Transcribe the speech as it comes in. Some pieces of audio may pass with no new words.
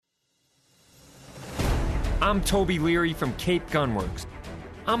I'm Toby Leary from Cape Gunworks.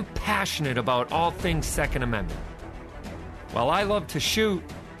 I'm passionate about all things Second Amendment. While I love to shoot,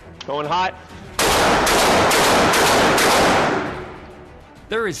 going hot.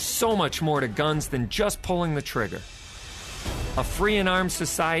 There is so much more to guns than just pulling the trigger. A free and armed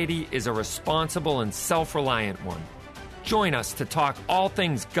society is a responsible and self-reliant one. Join us to talk all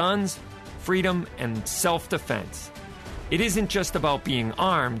things guns, freedom, and self-defense. It isn't just about being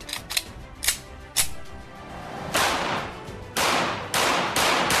armed.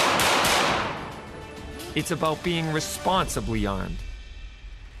 It's about being responsibly armed.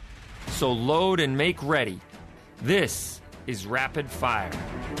 So load and make ready. This is Rapid Fire.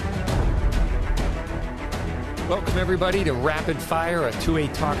 Welcome everybody to Rapid Fire, a two-way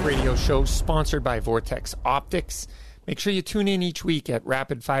talk radio show sponsored by Vortex Optics. Make sure you tune in each week at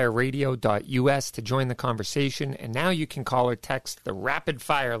rapidfireradio.us to join the conversation. And now you can call or text the Rapid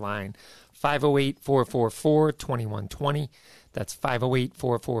Fire line, 508-444-2120. That's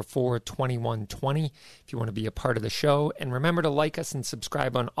 508-444-2120 if you want to be a part of the show. And remember to like us and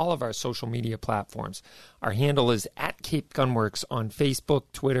subscribe on all of our social media platforms. Our handle is at Cape Gunworks on Facebook,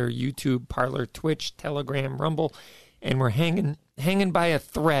 Twitter, YouTube, Parler, Twitch, Telegram, Rumble. And we're hanging by a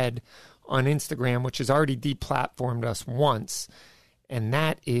thread on Instagram, which has already deplatformed us once. And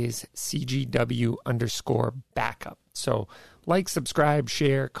that is CGW_backup. So like, subscribe,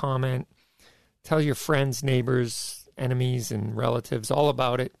 share, comment, tell your friends, neighbors, enemies, and relatives all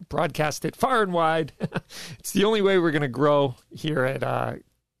about it. Broadcast it far and wide. It's the only way we're going to grow here at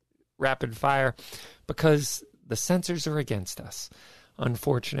Rapid Fire, because the censors are against us,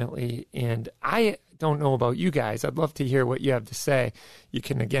 unfortunately. And I don't know about you guys. I'd love to hear what you have to say. You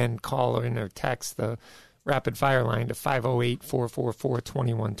can, again, call in or text the Rapid Fire line to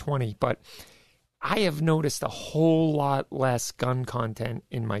 508-444-2120. But I have noticed a whole lot less gun content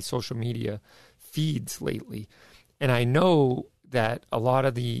in my social media feeds lately. And I know that a lot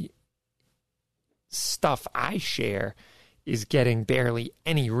of the stuff I share is getting barely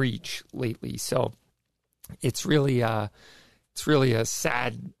any reach lately. So it's really a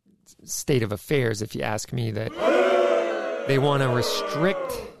sad state of affairs, if you ask me, that they want to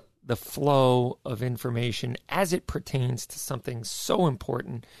restrict the flow of information as it pertains to something so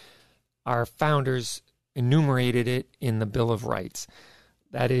important. Our founders enumerated it in the Bill of Rights.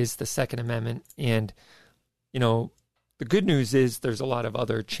 That is the Second Amendment. And you know, the good news is there's a lot of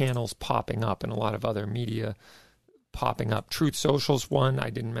other channels popping up and a lot of other media popping up. Truth Social's one. I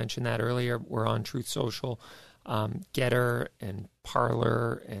didn't mention that earlier. We're on Truth Social. Getter and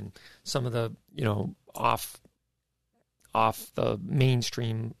Parler and some of the, off the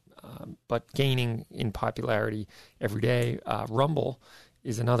mainstream, but gaining in popularity every day. Rumble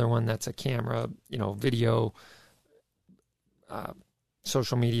is another one that's a camera, video,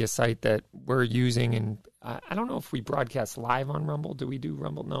 social media site that we're using. And I don't know if we broadcast live on Rumble. Do we do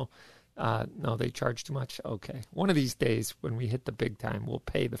Rumble? No. No, they charge too much. Okay. One of these days when we hit the big time, we'll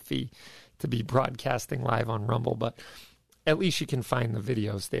pay the fee to be broadcasting live on Rumble, but at least you can find the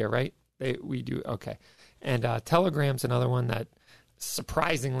videos there, right? We do. Okay. And Telegram's another one that,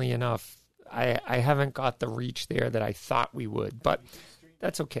 surprisingly enough, I haven't got the reach there that I thought we would, but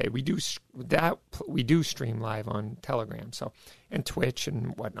that's okay. We do stream live on Telegram, so, and Twitch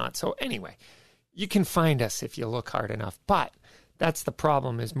and whatnot. So anyway, you can find us if you look hard enough. But that's the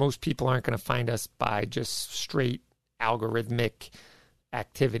problem, is most people aren't going to find us by just straight algorithmic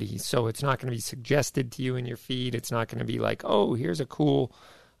activity. So it's not going to be suggested to you in your feed. It's not going to be like, oh, here's a cool,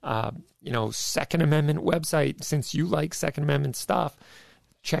 Second Amendment website. Since you like Second Amendment stuff,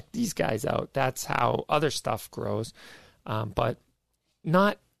 check these guys out. That's how other stuff grows. But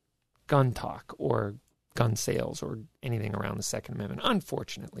not gun talk or gun sales or anything around the Second Amendment.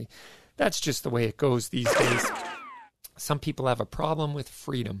 Unfortunately, that's just the way it goes these days. Some people have a problem with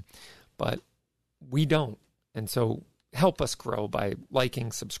freedom, but we don't. And so help us grow by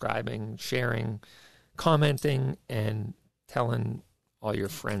liking, subscribing, sharing, commenting, and telling all your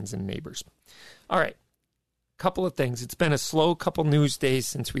friends and neighbors. All right. Couple of things. It's been a slow couple news days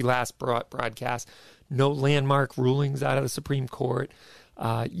since we last broadcast. No landmark rulings out of the Supreme Court.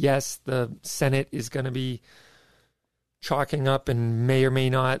 Yes, the Senate is going to be chalking up and may or may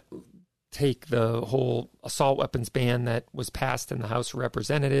not take the whole assault weapons ban that was passed in the House of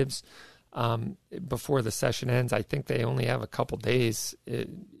Representatives before the session ends. I think they only have a couple days,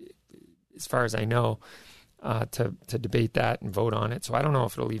 as far as I know, to debate that and vote on it. So I don't know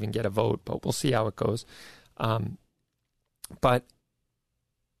if it'll even get a vote, but we'll see how it goes. But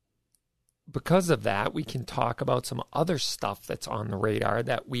because of that, we can talk about some other stuff that's on the radar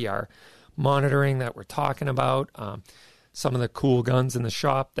that we are monitoring, that we're talking about. Some of the cool guns in the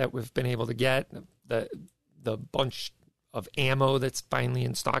shop that we've been able to get. the bunch of ammo that's finally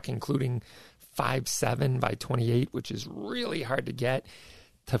in stock, including 5.7 by 28, which is really hard to get,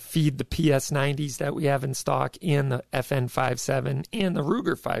 to feed the PS90s that we have in stock, and the FN 5.7 and the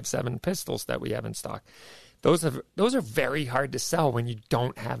Ruger 5.7 pistols that we have in stock. Those are very hard to sell when you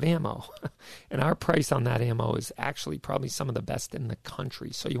don't have ammo. And our price on that ammo is actually probably some of the best in the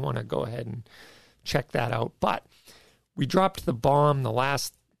country. So you want to go ahead and check that out. But we dropped the bomb the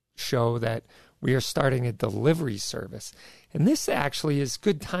last show that we are starting a delivery service. And this actually is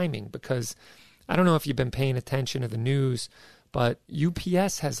good timing, because I don't know if you've been paying attention to the news, but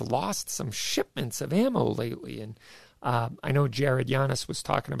UPS has lost some shipments of ammo lately. And I know Jared Yanis was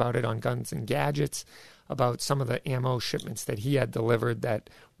talking about it on Guns and Gadgets, about some of the ammo shipments that he had delivered that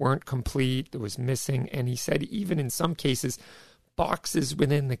weren't complete, that was missing. And he said even in some cases, boxes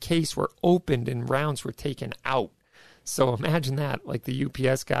within the case were opened and rounds were taken out. So imagine that, like the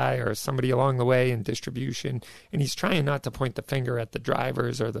UPS guy or somebody along the way in distribution. And he's trying not to point the finger at the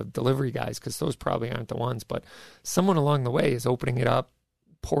drivers or the delivery guys, because those probably aren't the ones. But someone along the way is opening it up,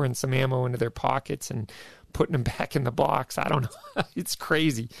 pouring some ammo into their pockets and putting them back in the box. I don't know. It's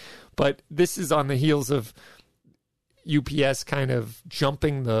crazy. But this is on the heels of UPS kind of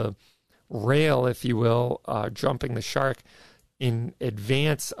jumping the rail, if you will, jumping the shark in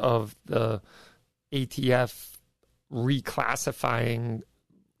advance of the ATF reclassifying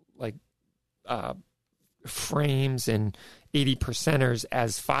like frames and 80%ers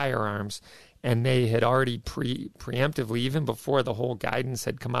as firearms. And they had already preemptively, even before the whole guidance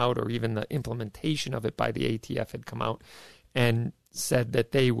had come out, or even the implementation of it by the ATF had come out, and said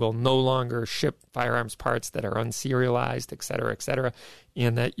that they will no longer ship firearms parts that are unserialized, et cetera,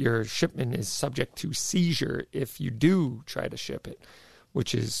 and that your shipment is subject to seizure if you do try to ship it,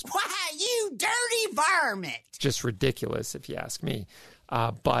 which is... Why, you dirty varmint! Just ridiculous, if you ask me.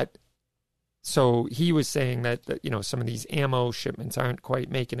 But so he was saying that some of these ammo shipments aren't quite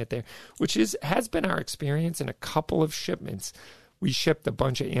making it there, which has been our experience in a couple of shipments. We shipped a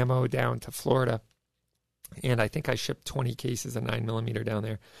bunch of ammo down to Florida, and I think I shipped 20 cases of 9mm down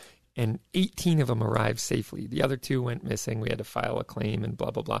there, and 18 of them arrived safely. The other 2 went missing. We had to file a claim and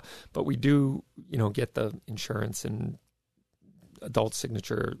blah, blah, blah. But we do, get the insurance and adult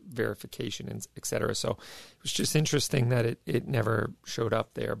signature verification, and et cetera. So it was just interesting that it never showed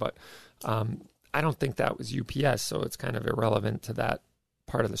up there. But I don't think that was UPS, so it's kind of irrelevant to that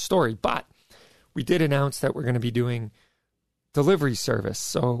part of the story. But we did announce that we're going to be doing delivery service.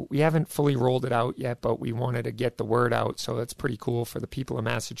 So we haven't fully rolled it out yet, but we wanted to get the word out. So that's pretty cool for the people of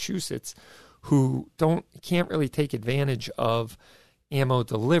Massachusetts who can't really take advantage of ammo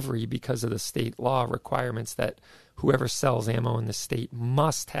delivery because of the state law requirements that whoever sells ammo in the state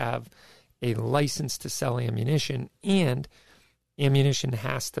must have a license to sell ammunition, and ammunition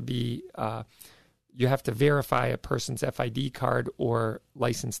has to be, you have to verify a person's FID card or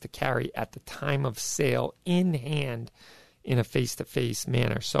license to carry at the time of sale in hand in a face-to-face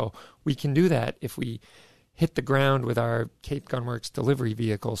manner. So we can do that if we hit the ground with our Cape Gunworks delivery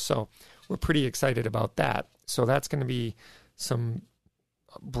vehicle. So we're pretty excited about that. So that's going to be some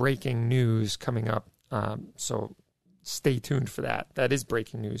breaking news coming up. So stay tuned for that. That is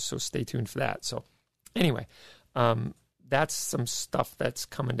breaking news, so stay tuned for that. So anyway, that's some stuff that's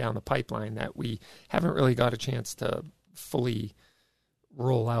coming down the pipeline that we haven't really got a chance to fully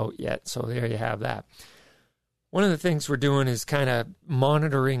roll out yet. So there you have that. One of the things we're doing is kind of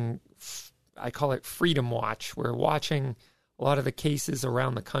monitoring, I call it Freedom Watch. We're watching a lot of the cases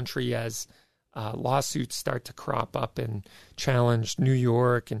around the country as lawsuits start to crop up and challenge New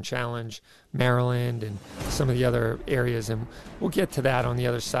York and challenge Maryland and some of the other areas. And we'll get to that on the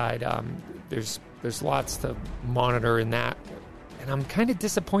other side. There's lots to monitor in that. And I'm kind of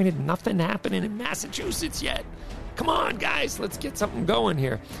disappointed nothing happening in Massachusetts yet. Come on, guys, let's get something going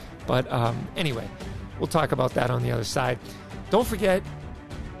here. But anyway, we'll talk about that on the other side. Don't forget,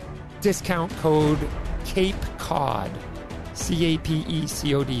 discount code CAPECOD,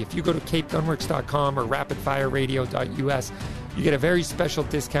 CAPECOD. If you go to capegunworks.com or rapidfireradio.us, you get a very special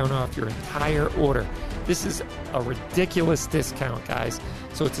discount off your entire order. This is a ridiculous discount, guys.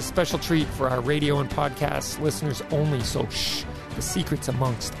 So it's a special treat for our radio and podcast listeners only. So shh, the secret's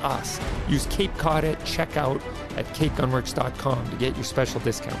amongst us. Use Cape Cod at checkout at capegunworks.com to get your special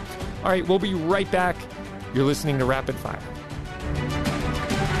discount. All right, we'll be right back. You're listening to Rapid Fire.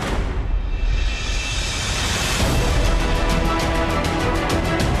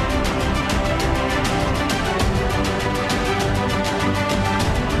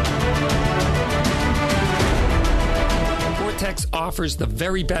 Vortex offers the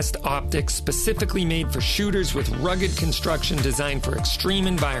very best optics specifically made for shooters with rugged construction designed for extreme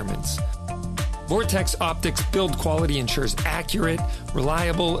environments. Vortex Optics build quality ensures accurate,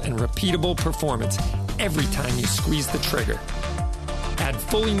 reliable, and repeatable performance every time you squeeze the trigger. Add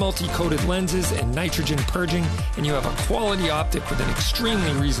fully multi-coated lenses and nitrogen purging, and you have a quality optic with an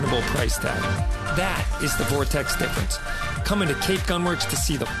extremely reasonable price tag. That is the Vortex difference. Come into Cape Gunworks to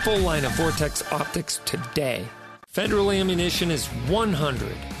see the full line of Vortex Optics today. Federal Ammunition is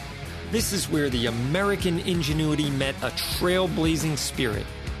 100. This is where the American ingenuity met a trailblazing spirit.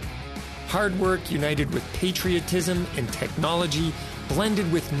 Hard work united with patriotism and technology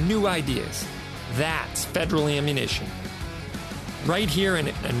blended with new ideas. That's Federal Ammunition. Right here in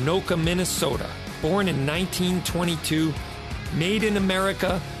Anoka, Minnesota, born in 1922, made in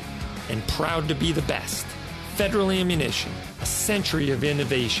America, and proud to be the best. Federal Ammunition, a century of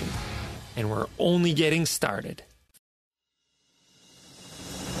innovation, and we're only getting started.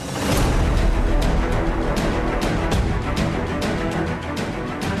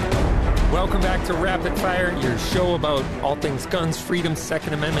 Welcome back to Rapid Fire, your show about all things guns, freedom,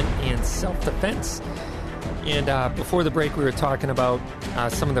 Second Amendment, and self-defense. And before the break, we were talking about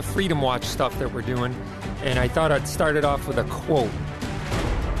some of the Freedom Watch stuff that we're doing, and I thought I'd start it off with a quote.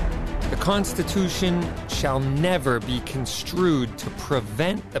 The Constitution shall never be construed to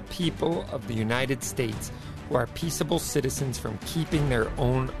prevent the people of the United States who are peaceable citizens from keeping their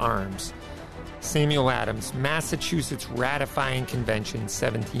own arms. Samuel Adams, Massachusetts Ratifying Convention,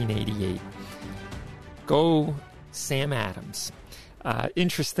 1788. Go Sam Adams.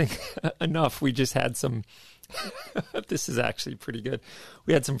 Interesting enough, we just had some, this is actually pretty good.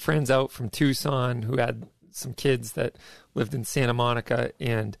 We had some friends out from Tucson who had some kids that lived in Santa Monica.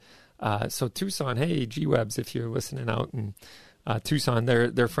 And so Tucson, hey, G-Webs, if you're listening out in Tucson,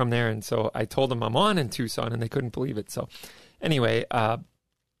 they're from there. And so I told them I'm on in Tucson and they couldn't believe it. So anyway,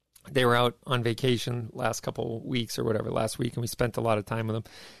 they were out on vacation last couple weeks or whatever, last week, and we spent a lot of time with them.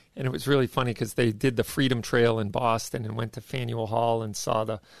 And it was really funny because they did the Freedom Trail in Boston and went to Faneuil Hall and saw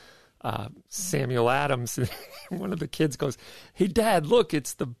the Samuel Adams. And one of the kids goes, "Hey, Dad, look,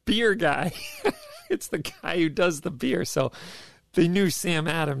 it's the beer guy." It's the guy who does the beer. So they knew Sam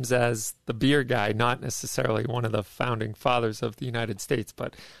Adams as the beer guy, not necessarily one of the founding fathers of the United States.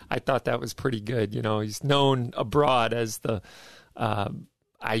 But I thought that was pretty good. You know, he's known abroad as the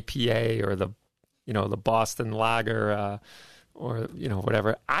IPA or the Boston Lager or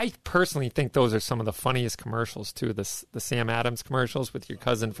whatever. I personally think those are some of the funniest commercials too. The Sam Adams commercials with your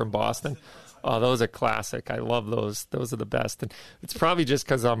cousin from Boston. Oh, those are classic. I love those. Those are the best. And it's probably just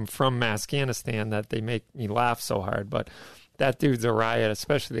because I'm from Afghanistan that they make me laugh so hard. But that dude's a riot,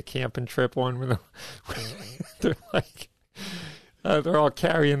 especially the camping trip one where they're like they're all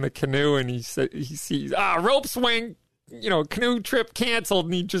carrying the canoe and he sees rope swing. Canoe trip canceled,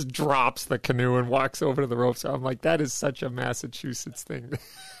 and he just drops the canoe and walks over to the ropes. I'm like, that is such a Massachusetts thing.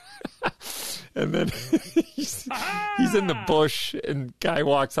 And then he's in the bush, and guy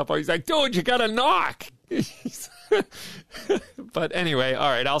walks up. He's like, dude, you got to knock. But anyway, all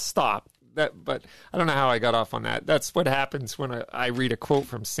right, I'll stop. But I don't know how I got off on that. That's what happens when I read a quote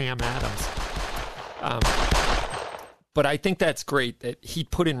from Sam Adams. But I think that's great that he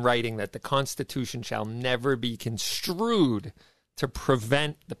put in writing that the Constitution shall never be construed to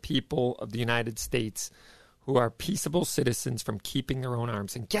prevent the people of the United States who are peaceable citizens from keeping their own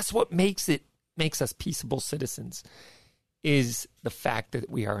arms. And guess what makes us peaceable citizens is the fact that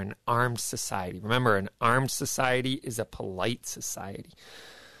we are an armed society. Remember, an armed society is a polite society.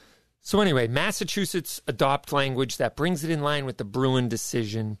 So anyway, Massachusetts adopt language that brings it in line with the Bruen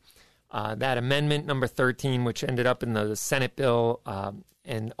decision. That amendment number 13, which ended up in the Senate bill,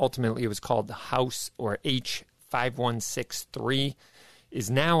 and ultimately it was called the House or H5163, is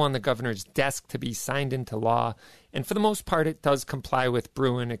now on the governor's desk to be signed into law. And for the most part, it does comply with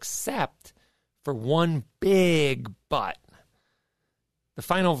Bruen, except for one big but. The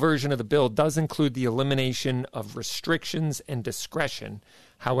final version of the bill does include the elimination of restrictions and discretion.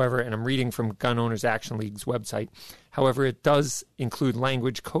 However, and I'm reading from Gun Owners Action League's website, however, it does include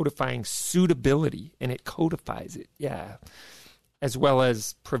language codifying suitability, and it codifies it, as well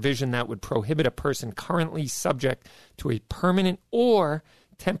as provision that would prohibit a person currently subject to a permanent or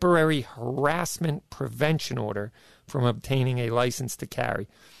temporary harassment prevention order from obtaining a license to carry.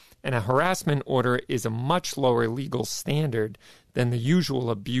 And a harassment order is a much lower legal standard than the usual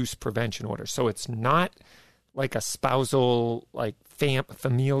abuse prevention order. So it's not like a spousal, like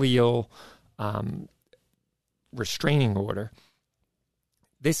familial restraining order.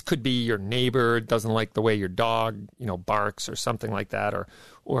 This could be your neighbor doesn't like the way your dog, barks or something like that,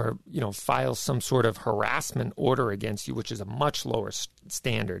 or files some sort of harassment order against you, which is a much lower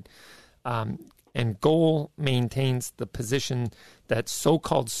standard. And Gohl maintains the position that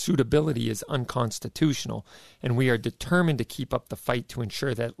so-called suitability is unconstitutional, and we are determined to keep up the fight to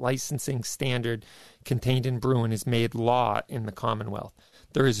ensure that licensing standard contained in Bruin is made law in the Commonwealth.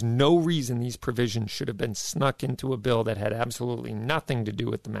 There is no reason these provisions should have been snuck into a bill that had absolutely nothing to do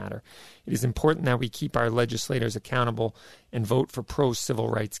with the matter. It is important that we keep our legislators accountable and vote for pro-civil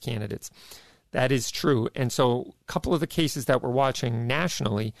rights candidates. That is true. And so a couple of the cases that we're watching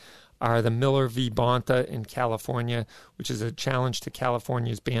nationally are the Miller v. Bonta in California, which is a challenge to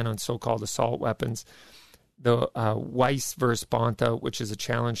California's ban on so-called assault weapons. The Weiss versus Bonta, which is a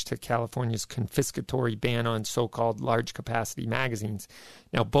challenge to California's confiscatory ban on so-called large-capacity magazines.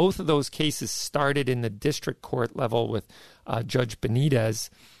 Now, both of those cases started in the district court level with Judge Benitez,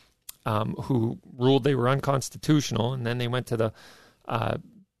 who ruled they were unconstitutional, and then they went to the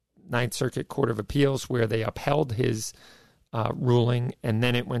Ninth Circuit Court of Appeals, where they upheld his ruling, and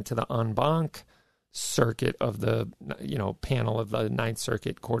then it went to the en banc circuit of the panel of the Ninth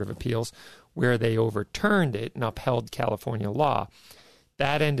Circuit Court of Appeals, where they overturned it and upheld California law.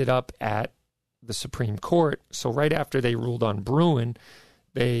 That ended up at the Supreme Court. So right after they ruled on Bruin,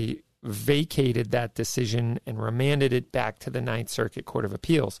 they vacated that decision and remanded it back to the Ninth Circuit Court of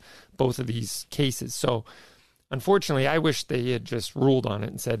Appeals, both of these cases. So unfortunately, I wish they had just ruled on it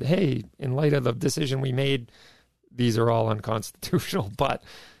and said, hey, in light of the decision we made, these are all unconstitutional. But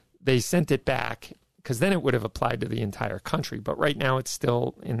they sent it back because then it would have applied to the entire country. But right now it's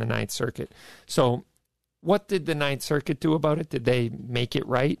still in the Ninth Circuit. So what did the Ninth Circuit do about it? Did they make it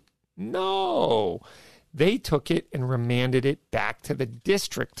right? No. They took it and remanded it back to the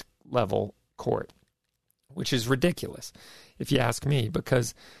district level court, which is ridiculous, if you ask me,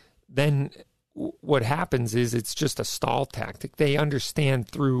 because then what happens is it's just a stall tactic. They understand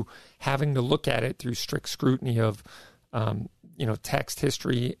through having to look at it through strict scrutiny of, text,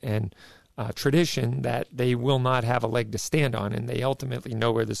 history, and tradition, that they will not have a leg to stand on, and they ultimately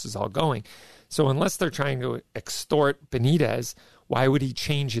know where this is all going. So unless they're trying to extort Benitez, why would he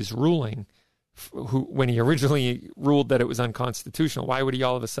change his ruling when he originally ruled that it was unconstitutional? Why would he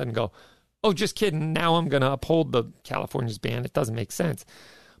all of a sudden go, oh, just kidding, now I'm going to uphold the California's ban? It doesn't make sense.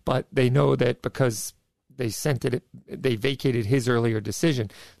 But they know that because they they vacated his earlier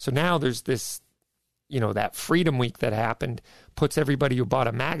decision. So now there's this, that Freedom Week that happened puts everybody who bought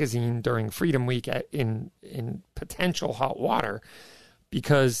a magazine during Freedom Week in potential hot water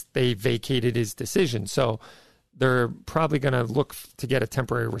because they vacated his decision. So they're probably going to look to get a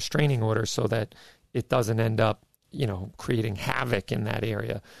temporary restraining order so that it doesn't end up, creating havoc in that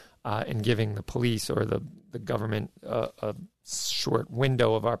area and giving the police or the government a short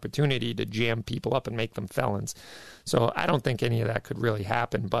window of opportunity to jam people up and make them felons. So I don't think any of that could really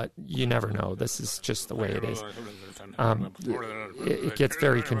happen, but you never know. This is just the way it is. It gets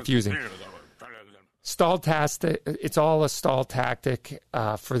very confusing. Stall tactic, it's all a stall tactic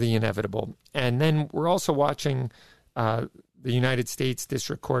for the inevitable. And then we're also watching the United States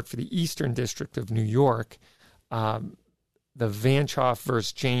District Court for the Eastern District of New York, the Vanchoff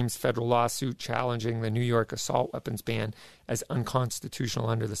versus James federal lawsuit challenging the New York assault weapons ban as unconstitutional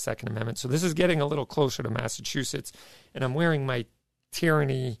under the Second Amendment. So this is getting a little closer to Massachusetts, and I'm wearing my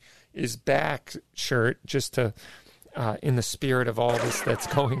Tyranny is Back shirt just to, in the spirit of all this that's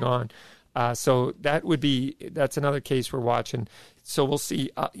going on. So that's another case we're watching. So we'll see.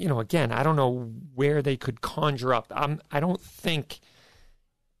 Again, I don't know where they could conjure up. I don't think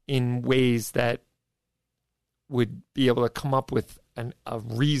in ways that would be able to come up with a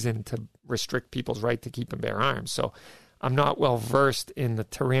reason to restrict people's right to keep and bear arms. So I'm not well versed in the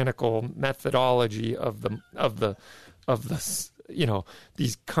tyrannical methodology of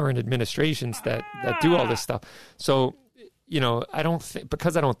these current administrations that do all this stuff. So I don't think,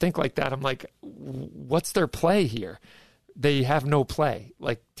 because I don't think like that, I'm like, what's their play here? They have no play.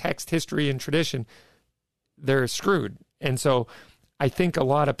 Like text, history, and tradition, they're screwed. And so I think a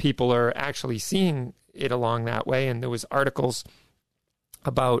lot of people are actually seeing it along that way. And there was articles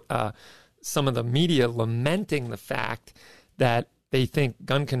about some of the media lamenting the fact that they think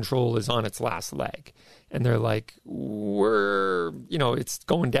gun control is on its last leg. And they're like, it's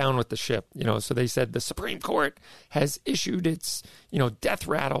going down with the ship. So they said the Supreme Court has issued its, death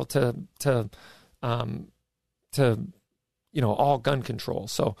rattle to all gun control.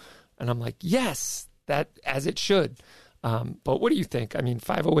 So, and I'm like, yes, that as it should. But what do you think? I mean,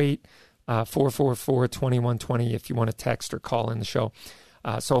 508-444-2120 if you want to text or call in the show.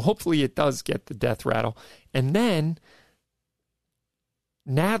 So hopefully it does get the death rattle. And then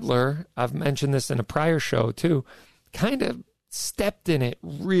Nadler, I've mentioned this in a prior show too, kind of stepped in it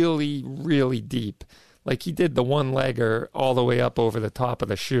really, really deep. Like he did the one-legger all the way up over the top of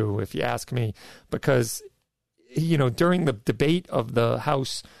the shoe, if you ask me, because, during the debate of the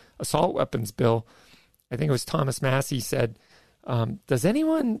House assault weapons bill, I think it was Thomas Massey said, does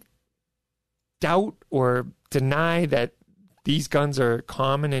anyone doubt or deny that these guns are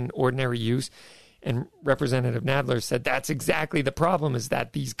common in ordinary use? And Representative Nadler said that's exactly the problem, is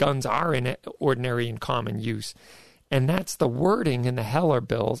that these guns are in ordinary and common use. And that's the wording in the Heller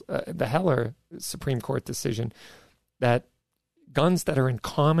bill, the Heller Supreme Court decision, that guns that are in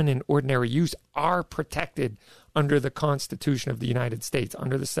common and ordinary use are protected under the Constitution of the United States,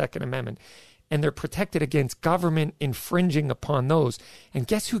 under the Second Amendment. And they're protected against government infringing upon those. And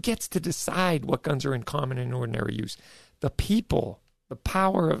guess who gets to decide what guns are in common and ordinary use? The people. The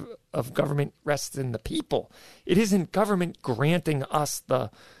power of government rests in the people. It isn't government granting us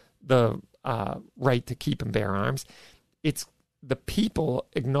the right to keep and bear arms. It's the people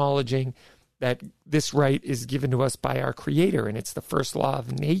acknowledging that this right is given to us by our Creator, and it's the first law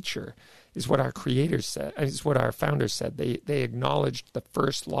of nature, is what our creators said, is what our founders said. They acknowledged the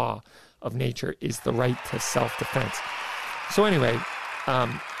first law of nature is the right to self-defense. So anyway,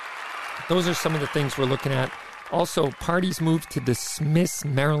 those are some of the things we're looking at. Also, parties moved to dismiss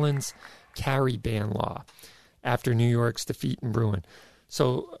Maryland's carry ban law after New York's defeat in Bruin.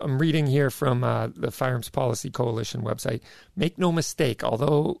 So I'm reading here from the Firearms Policy Coalition website. Make no mistake,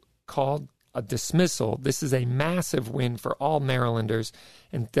 although called a dismissal, this is a massive win for all Marylanders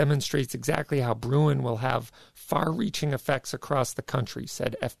and demonstrates exactly how Bruin will have far-reaching effects across the country,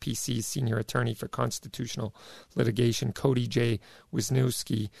 said FPC's senior attorney for constitutional litigation, Cody J.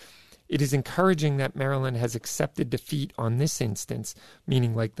 Wisniewski. It is encouraging that Maryland has accepted defeat on this instance,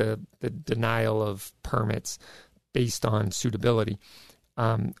 meaning like the denial of permits based on suitability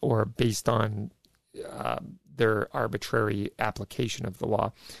or based on their arbitrary application of the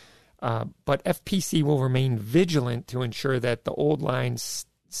law. But FPC will remain vigilant to ensure that the Old Line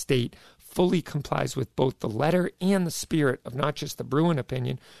state fully complies with both the letter and the spirit of not just the Bruin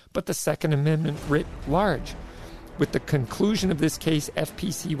opinion, but the Second Amendment writ large. With the conclusion of this case,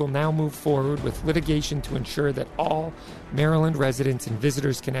 FPC will now move forward with litigation to ensure that all Maryland residents and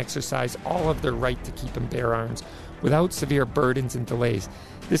visitors can exercise all of their right to keep and bear arms without severe burdens and delays.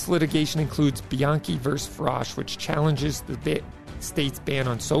 This litigation includes Bianchi v. Frosch, which challenges the state's ban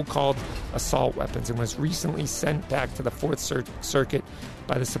on so-called assault weapons and was recently sent back to the Fourth Circuit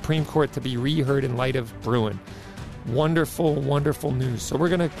by the Supreme Court to be reheard in light of Bruin. Wonderful, wonderful news. So we're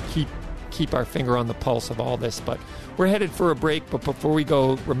going to keep our finger on the pulse of all this, but we're headed for a break. But before we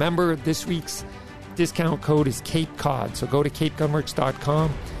go, remember this week's discount code is Cape Cod. So go to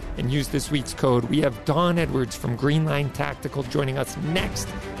capegunworks.com and use this week's code. We have Don Edwards from Green Line Tactical joining us next.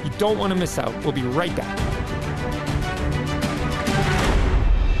 You don't want to miss out. We'll be right back.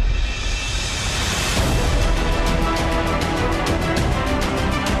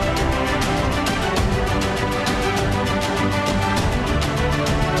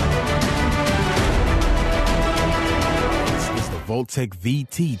 Voltec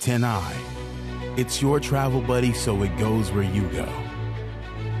VT10i. It's your travel buddy, so it goes where you go.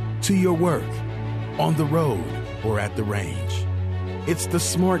 To your work, on the road, or at the range. It's the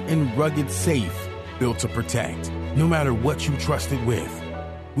smart and rugged safe built to protect, no matter what you trust it with.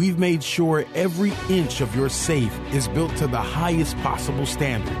 We've made sure every inch of your safe is built to the highest possible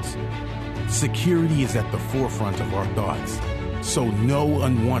standards. Security is at the forefront of our thoughts, so no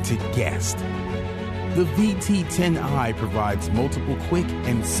unwanted guest. The VT10i provides multiple quick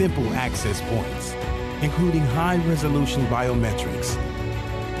and simple access points, including high-resolution biometrics,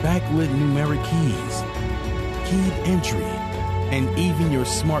 backlit numeric keys, keyed entry, and even your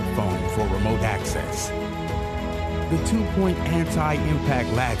smartphone for remote access. The 2-point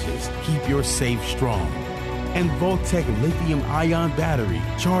anti-impact latches keep your safe strong, and Voltec lithium-ion battery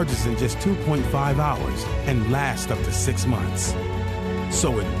charges in just 2.5 hours and lasts up to 6 months,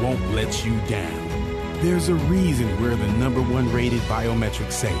 so it won't let you down. There's a reason we're the #1 rated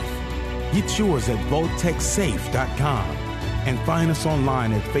biometric safe. Get yours at VoltecSafe.com and find us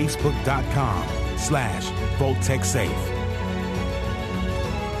online at Facebook.com/VoltecSafe.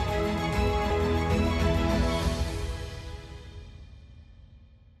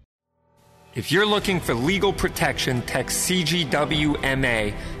 If you're looking for legal protection, text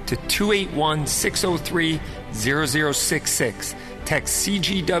CGWMA to 281-603-0066. Text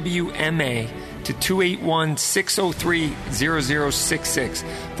CGWMA to 281-603-0066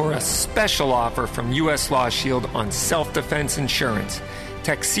 for a special offer from U.S. Law Shield on self-defense insurance.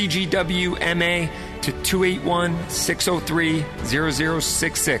 Text CGWMA to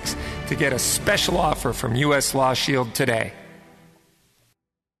 281-603-0066 to get a special offer from U.S. Law Shield today.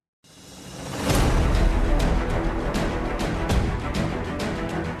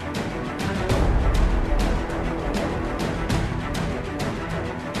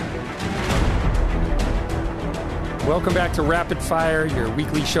 Welcome back to Rapid Fire, your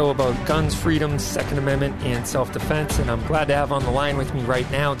weekly show about guns, freedom, Second Amendment, and self-defense. And I'm glad to have on the line with me right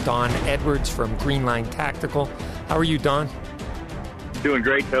now Don Edwards from Green Line Tactical. How are you, Don? Doing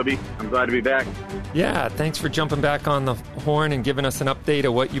great, Toby. I'm glad to be back. Yeah, thanks for jumping back on the horn and giving us an update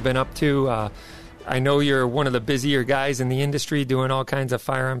of what you've been up to. I know you're one of the busier guys in the industry doing all kinds of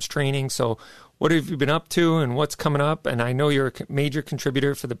firearms training. So what have you been up to and what's coming up? And I know you're a major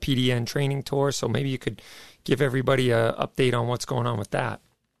contributor for the PDN training tour, so maybe you could give everybody an update on what's going on with that.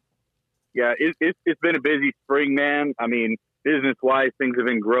 Yeah, it's been a busy spring, man. I mean, business-wise, things have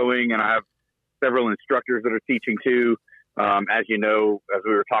been growing, and I have several instructors that are teaching too. As you know, as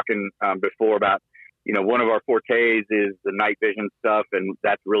we were talking before about, one of our fortes is the night vision stuff, and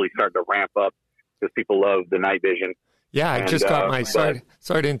that's really starting to ramp up because people love the night vision. Yeah, I just got my, sorry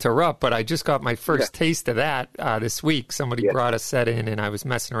to interrupt, but I just got my first taste of that this week. Somebody brought a set in and I was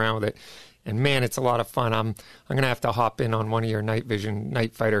messing around with it. And man, it's a lot of fun. I'm going to have to hop in on one of your night vision,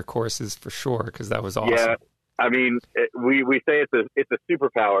 night fighter courses for sure, because that was awesome. Yeah, I mean, we say it's a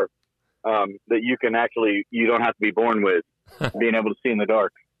superpower that you can actually, you don't have to be born with, being able to see in the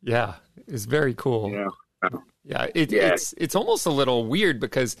dark. Yeah, it's very cool. Yeah, it's almost a little weird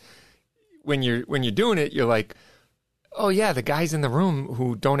because when you're doing it, you're like, oh yeah, the guys in the room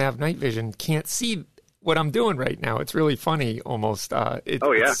who don't have night vision can't see what I'm doing right now. It's really funny almost. It's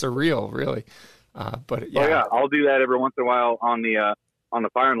surreal, really. But yeah. Oh yeah, I'll do that every once in a while on the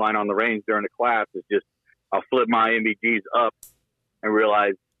firing line on the range during the class. It's just I'll flip my NVGs up and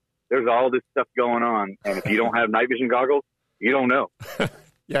realize there's all this stuff going on, and if you don't have night vision goggles, you don't know.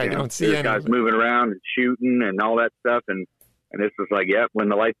 You don't see any guys moving around and shooting and all that stuff, and this was like, when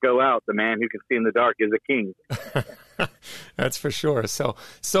the lights go out, the man who can see in the dark is a king. That's for sure. So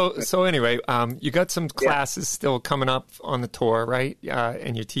anyway, you got some classes still coming up on the tour, right?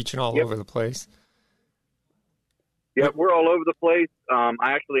 And you're teaching all over the place. Yeah, we're all over the place.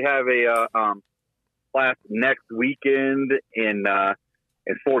 I actually have a class next weekend in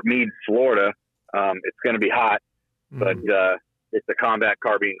Fort Meade, Florida. It's going to be hot, but it's a combat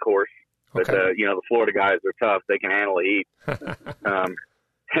carbine course. But okay. The Florida guys are tough; they can handle the heat.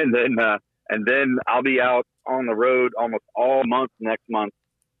 And then I'll be out on the road almost all month next month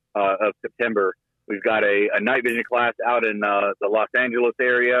of September. We've got a night vision class out in the Los Angeles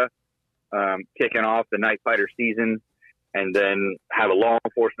area, kicking off the night fighter season, and then have a law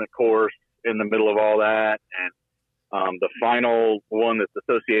enforcement course in the middle of all that. And the final one that's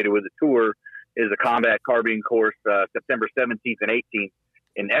associated with the tour is a combat carbine course, September 17th and 18th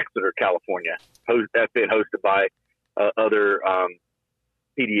in Exeter, California. That's been hosted by other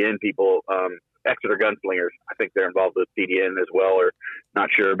PDN people, Exeter Gunslingers. I think they're involved with PDN as well, or not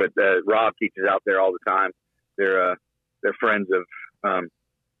sure. But Rob teaches out there all the time. They're friends of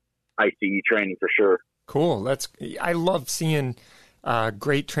ICE training for sure. Cool. I love seeing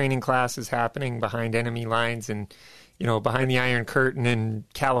great training classes happening behind enemy lines and behind the Iron Curtain in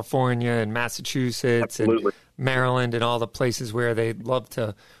California and Massachusetts Absolutely. And Maryland and all the places where they love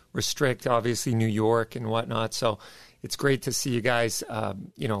to restrict, obviously New York and whatnot. So it's great to see you guys,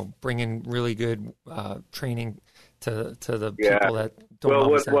 bringing really good training to the people that don't.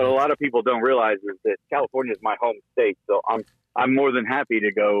 Well, what a lot of people don't realize is that California is my home state, so I'm more than happy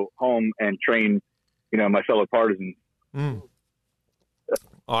to go home and train, my fellow partisans.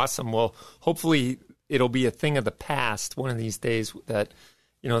 Awesome. Well, hopefully it'll be a thing of the past one of these days that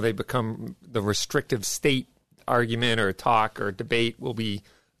they become the restrictive state argument or talk or debate will be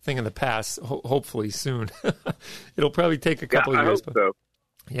thing of the past, hopefully soon. It'll probably take a couple of years. I hope so.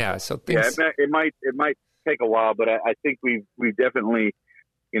 Yeah, so things... it might take a while, but I think we've definitely,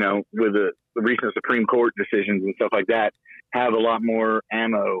 with the recent Supreme Court decisions and stuff like that, have a lot more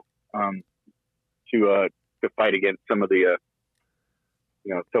ammo to fight against some of the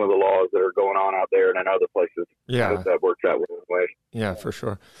some of the laws that are going on out there and in other places. Yeah, that works out way. Yeah, for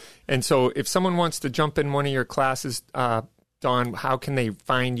sure. And so, if someone wants to jump in one of your classes, Don, how can they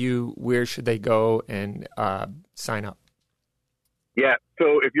find you? Where should they go and sign up? Yeah,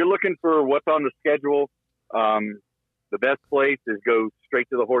 so if you're looking for what's on the schedule, the best place is go straight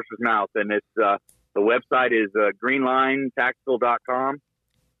to the horse's mouth, and it's the website is greenlinetactical.com.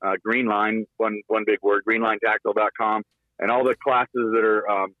 Greenline, one big word, greenlinetactical.com, and all the classes that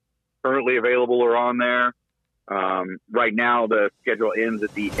are currently available are on there. Right now, the schedule ends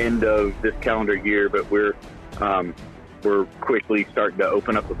at the end of this calendar year, but we're quickly starting to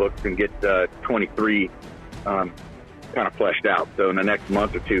open up the books and get 23 kind of fleshed out. So in the next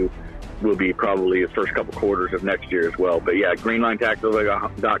month or two, will be probably the first couple quarters of next year as well. But yeah,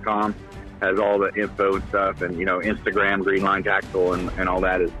 greenlinetactical.com. has all the info and stuff, and Instagram, Green Line Tactical, and all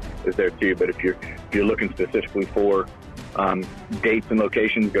that is there too. But if you're looking specifically for dates and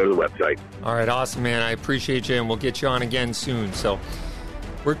locations, go to the website. All right, awesome, man. I appreciate you, and we'll get you on again soon. So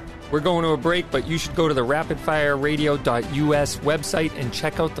we're going to a break, but you should go to the rapidfireradio.us website and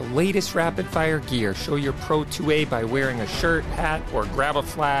check out the latest Rapid Fire gear. Show your Pro 2A by wearing a shirt, hat, or grab a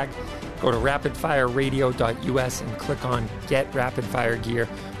flag. Go to rapidfireradio.us and click on Get Rapid Fire Gear.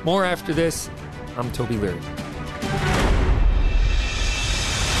 More after this. I'm Toby Leary.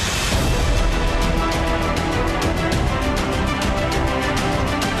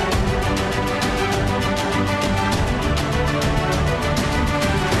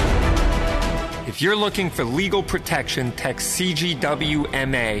 If you're looking for legal protection, text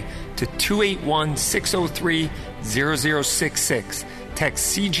CGWMA to 281-603-0066.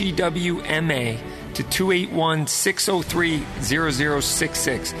 Text CGWMA to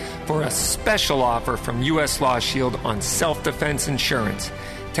 281-603-0066 for a special offer from U.S. Law Shield on self-defense insurance.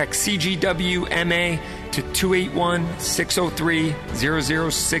 Text CGWMA to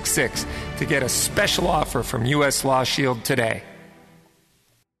 281-603-0066 to get a special offer from U.S. Law Shield today.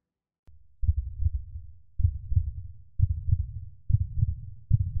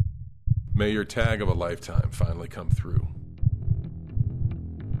 May your tag of a lifetime finally come through.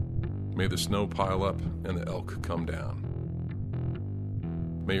 May the snow pile up and the elk come down.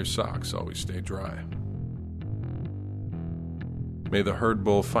 May your socks always stay dry. May the herd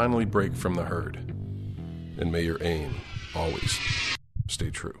bull finally break from the herd. And may your aim always stay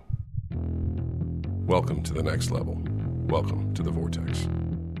true. Welcome to the next level. Welcome to the Vortex.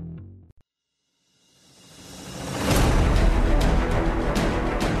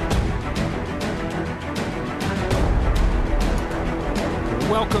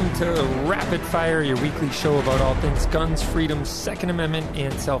 Welcome to Rapid Fire, your weekly show about all things guns, freedom, Second Amendment,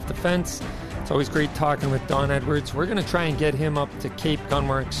 and self-defense. It's always great talking with Don Edwards. We're going to try and get him up to Cape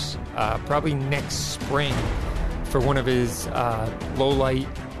Gunworks probably next spring for one of his low-light,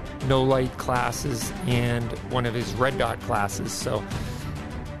 no-light classes and one of his red dot classes. So,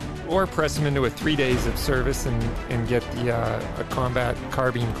 or press him into a 3 days of service and get the a combat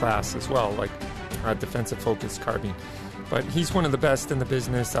carbine class as well, like a defensive-focused carbine. But he's one of the best in the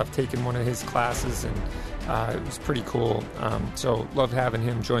business. I've taken one of his classes, and it was pretty cool. So love having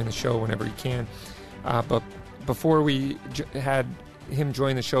him join the show whenever he can. But before we had him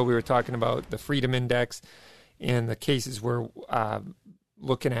join the show, we were talking about the Freedom Index and the cases we're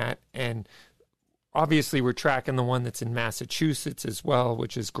looking at. And obviously we're tracking the one that's in Massachusetts as well,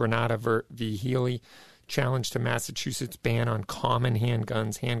 which is Granata v. Healy, challenge to Massachusetts ban on common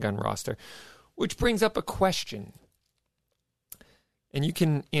handguns, handgun roster, which brings up a question. And you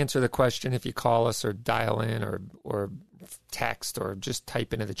can answer the question if you call us or dial in or text or just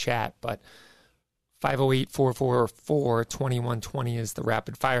type into the chat. But 508-444-2120 is the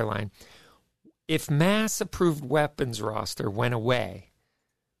rapid fire line. If mass approved weapons roster went away,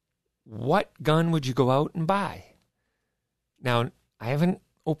 what gun would you go out and buy? Now, I haven't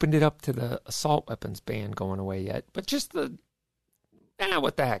opened it up to the assault weapons ban going away yet, but just what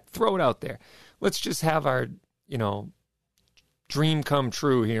the heck? Throw it out there. Let's just have our, dream come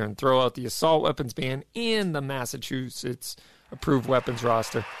true here and throw out the assault weapons ban and the Massachusetts approved weapons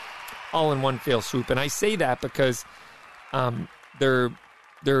roster all in one fell swoop. And I say that because there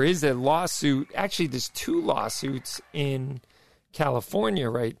is a lawsuit. Actually, there's two lawsuits in California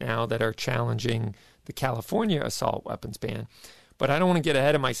right now that are challenging the California assault weapons ban. But I don't want to get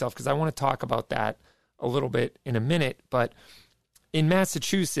ahead of myself because I want to talk about that a little bit in a minute. But in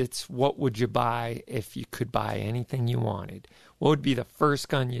Massachusetts, what would you buy if you could buy anything you wanted? What would be the first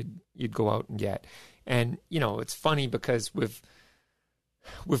gun you'd go out and get? And, it's funny because we've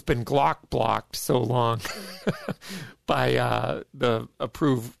been Glock blocked so long by the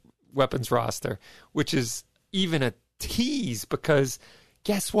approved weapons roster, which is even a tease because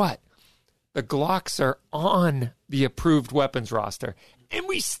guess what? The Glocks are on the approved weapons roster, and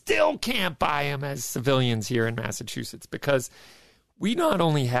we still can't buy them as civilians here in Massachusetts because we not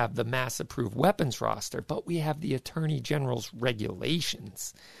only have the mass-approved weapons roster, but we have the Attorney General's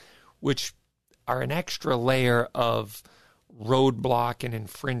regulations, which are an extra layer of roadblock and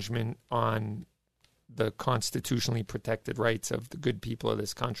infringement on the constitutionally protected rights of the good people of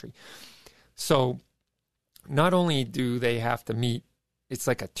this country. So not only do they have to meet, it's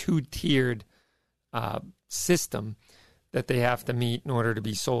like a two-tiered system that they have to meet in order to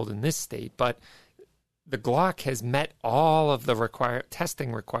be sold in this state, but the Glock has met all of the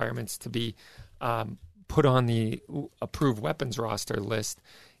testing requirements to be put on the approved weapons roster list.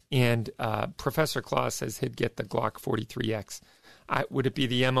 And Professor Claus says he'd get the Glock 43X. Would it be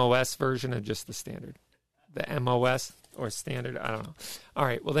the MOS version or just the standard? The MOS or standard? I don't know. All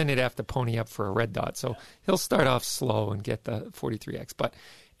right. Well, then he'd have to pony up for a red dot. So he'll start off slow and get the 43X. But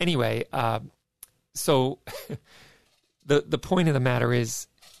anyway, so the point of the matter is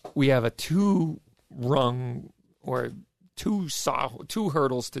we have a two-rung or two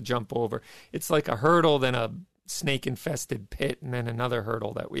hurdles to jump over. It's like a hurdle, then a snake-infested pit, and then another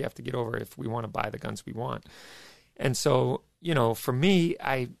hurdle that we have to get over if we want to buy the guns we want. And so, for me,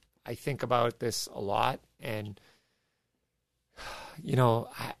 I think about this a lot, and,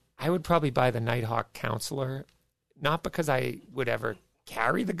 I would probably buy the Nighthawk Counselor, not because I would ever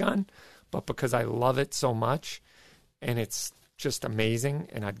carry the gun, but because I love it so much, and it's just amazing,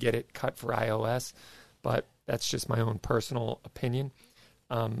 and I'd get it cut for iOS, but that's just my own personal opinion.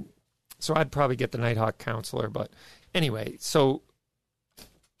 So I'd probably get the Nighthawk Counselor, but anyway, so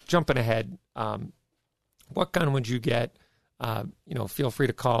jumping ahead, what gun would you get? Feel free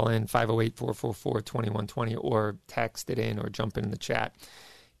to call in 508-444-2120 or text it in or jump in the chat.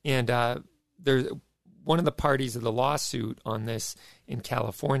 And there's one of the parties of the lawsuit on this in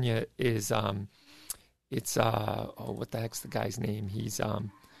California is what the heck's the guy's name? He's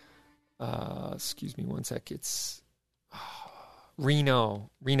excuse me one sec. It's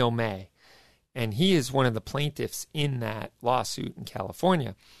Reno May. And he is one of the plaintiffs in that lawsuit in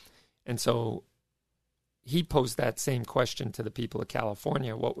California. And so he posed that same question to the people of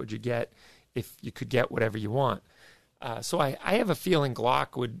California. What would you get if you could get whatever you want? So I have a feeling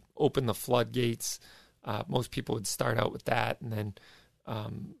Glock would open the floodgates. Most people would start out with that, and then,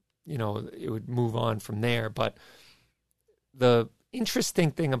 it would move on from there. But the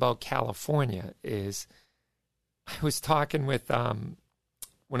interesting thing about California is I was talking with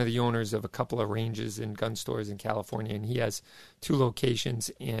one of the owners of a couple of ranges and gun stores in California, and he has 2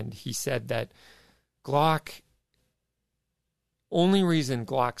 locations, and he said that only reason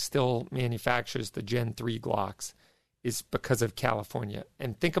Glock still manufactures the Gen 3 Glocks is because of California.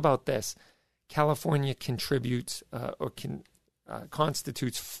 And think about this. California contributes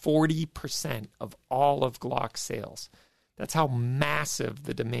constitutes 40% of all of Glock sales. That's how massive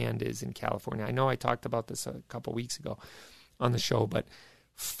the demand is in California. I know I talked about this a couple weeks ago on the show, but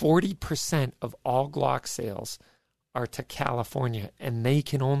 40% of all Glock sales are to California, and they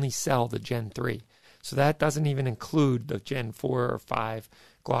can only sell the Gen 3. So that doesn't even include the Gen 4 or 5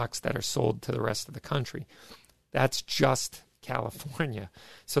 Glocks that are sold to the rest of the country. That's just California.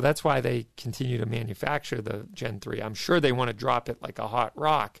 So that's why they continue to manufacture the Gen 3. I'm sure they want to drop it like a hot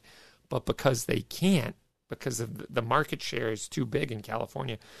rock, but because they can't, because of the market share is too big in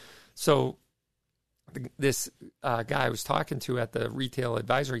California. So this guy I was talking to at the Retail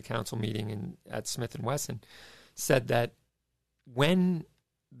Advisory Council meeting at Smith & Wesson said that when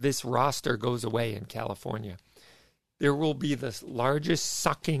this roster goes away in California, there will be the largest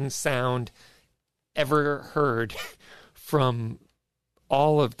sucking sound ever heard from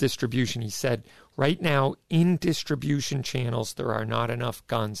all of distribution. He said, right now in distribution channels, there are not enough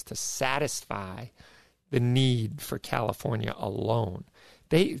guns to satisfy the need for California alone.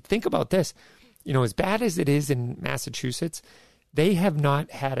 They think about this, as bad as it is in Massachusetts, they have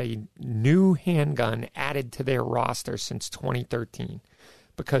not had a new handgun added to their roster since 2013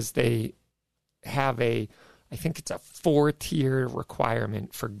 because they have I think it's a 4-tier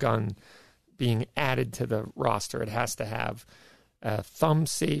requirement for gun being added to the roster. It has to have a thumb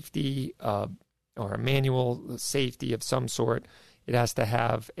safety or a manual safety of some sort. It has to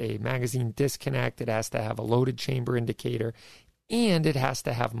have a magazine disconnect. It has to have a loaded chamber indicator. And it has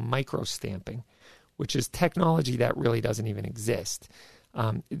to have micro stamping, which is technology that really doesn't even exist.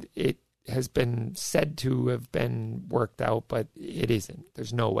 It has been said to have been worked out, but it isn't.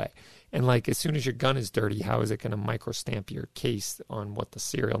 There's no way. And as soon as your gun is dirty, how is it going to micro stamp your case on what the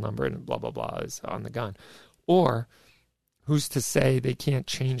serial number and blah, blah, blah is on the gun? Or who's to say they can't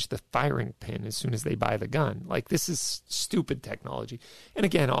change the firing pin as soon as they buy the gun? This is stupid technology. And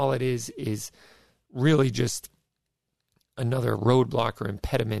again, all it is really just another roadblock or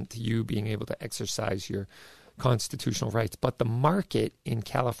impediment to you being able to exercise your constitutional rights. But the market in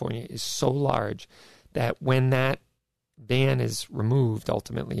California is so large that when that ban is removed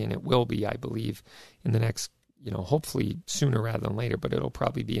ultimately, and it will be, I believe, in the next, hopefully sooner rather than later, but it'll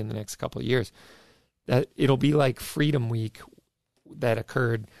probably be in the next couple of years, that it'll be like Freedom Week that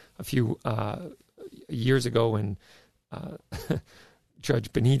occurred a few years ago when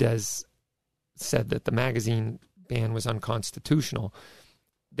Judge Benitez said that the magazine ban was unconstitutional.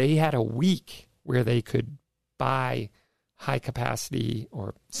 They had a week where they could buy high capacity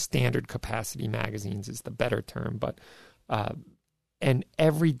or standard capacity magazines is the better term, but and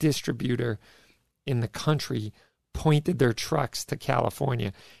every distributor in the country pointed their trucks to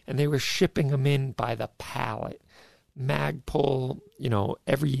California, and they were shipping them in by the pallet. Magpul,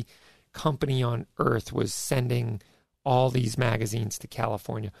 every company on earth was sending all these magazines to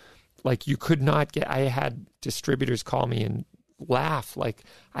California. Like, you could not get, I had distributors call me and laugh, like,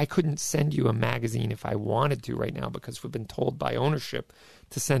 I couldn't send you a magazine if I wanted to right now, because we've been told by ownership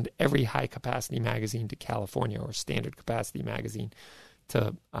to send every high capacity magazine to California, or standard capacity magazine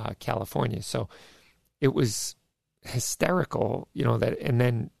to California. So it was hysterical, that, and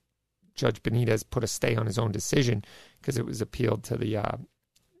then Judge Benitez put a stay on his own decision because it was appealed to the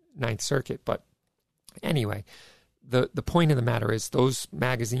Ninth Circuit. But anyway, the point of the matter is, those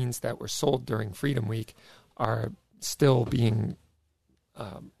magazines that were sold during Freedom Week are still being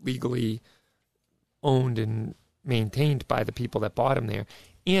legally owned and maintained by the people that bought them there.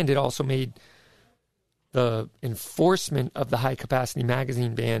 And it also made the enforcement of the high capacity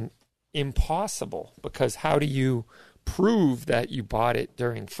magazine ban impossible, because how do you prove that you bought it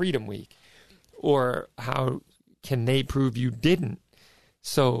during Freedom Week? Or how can they prove you didn't?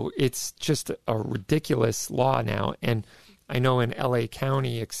 So it's just a ridiculous law now. And I know in LA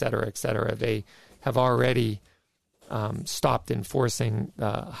County, et cetera, they have already stopped enforcing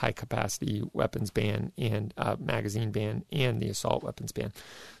the high capacity weapons ban and magazine ban and the assault weapons ban.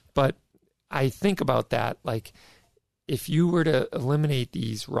 But I think about that, like, if you were to eliminate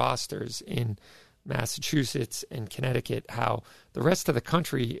these rosters in Massachusetts and Connecticut, how the rest of the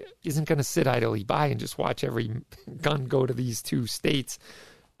country isn't going to sit idly by and just watch every gun go to these two states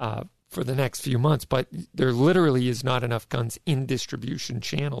for the next few months. But there literally is not enough guns in distribution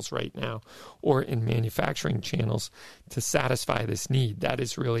channels right now, or in manufacturing channels, to satisfy this need. That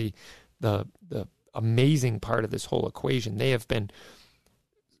is really the amazing part of this whole equation. They have been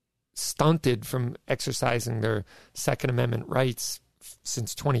stunted from exercising their Second Amendment rights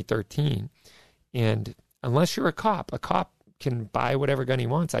since 2013. And unless you're a cop can buy whatever gun he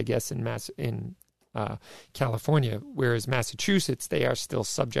wants, I guess, in California, whereas Massachusetts, they are still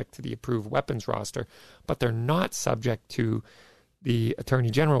subject to the approved weapons roster, but they're not subject to the Attorney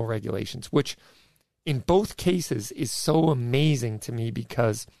General regulations, which in both cases is so amazing to me,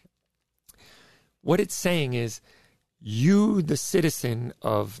 because what it's saying is, you, the citizen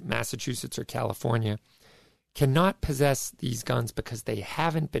of Massachusetts or California, cannot possess these guns because they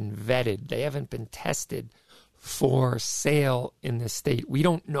haven't been vetted. They haven't been tested for sale in this state. We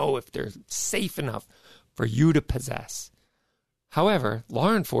don't know if they're safe enough for you to possess. However,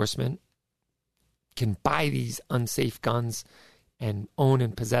 law enforcement can buy these unsafe guns and own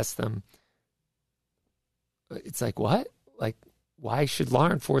and possess them. It's like, what? Like, why should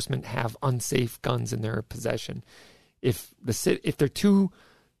law enforcement have unsafe guns in their possession? If they're too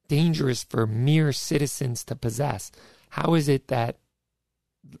dangerous for mere citizens to possess, how is it that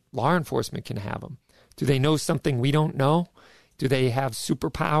law enforcement can have them? Do they know something we don't know? Do they have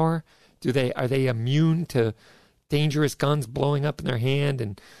superpower? Are they immune to dangerous guns blowing up in their hand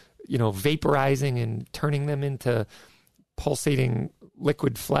and, vaporizing and turning them into pulsating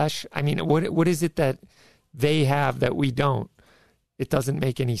liquid flesh? I mean, what is it that they have that we don't? It doesn't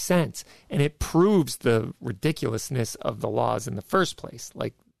make any sense. And it proves the ridiculousness of the laws in the first place.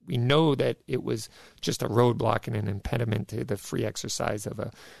 Like, we know that it was just a roadblock and an impediment to the free exercise of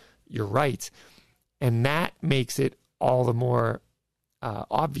your rights. And that makes it all the more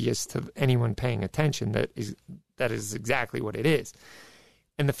obvious to anyone paying attention that is exactly what it is.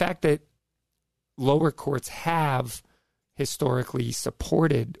 And the fact that lower courts have historically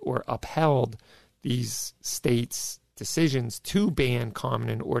supported or upheld these states' decisions to ban common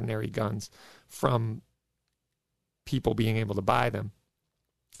and ordinary guns from people being able to buy them,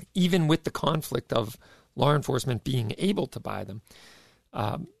 even with the conflict of law enforcement being able to buy them,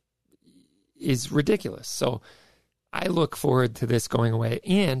 is ridiculous. So I look forward to this going away.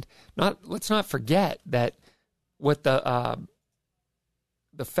 And let's not forget that what the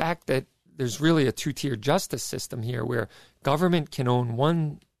fact that there's really a two-tier justice system here, where government can own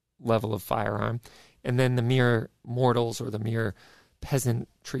one level of firearm, and then the mere mortals or the mere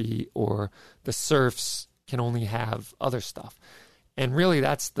peasantry or the serfs can only have other stuff. And really,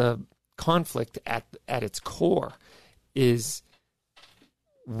 that's the conflict at its core, is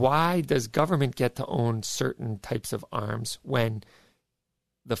why does government get to own certain types of arms when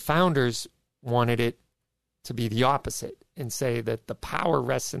the founders wanted it to be the opposite and say that the power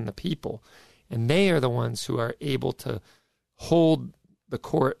rests in the people, and they are the ones who are able to hold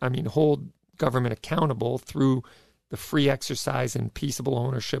government accountable through the free exercise and peaceable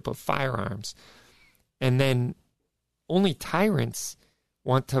ownership of firearms. And then only tyrants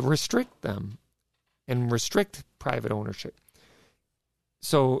want to restrict them and restrict private ownership.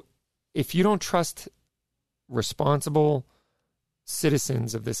 So if you don't trust responsible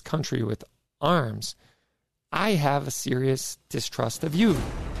citizens of this country with arms, I have a serious distrust of you,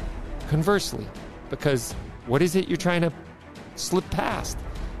 conversely, because what is it you're trying to slip past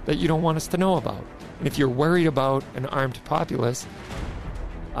that you don't want us to know about? And if you're worried about an armed populace,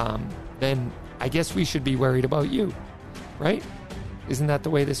 then I guess we should be worried about you, right? Isn't that the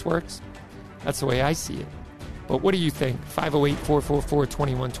way this works? That's the way I see it. But what do you think?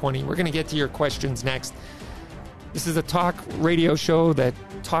 508-444-2120. We're going to get to your questions next. This is a talk radio show that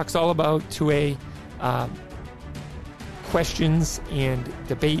talks all about 2A questions and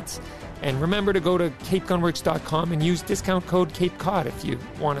debates. And remember to go to CapeGunworks.com and use discount code CapeCod if you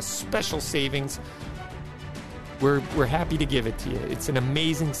want a special savings. We're happy to give it to you. It's an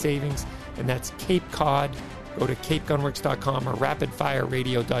amazing savings, and that's Cape Cod. Go to CapeGunworks.com or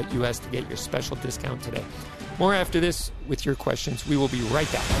RapidFireRadio.us to get your special discount today. More after this with your questions. We will be right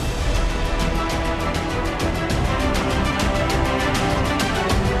back.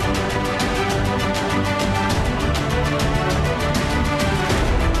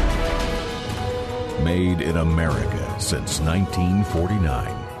 Made in America since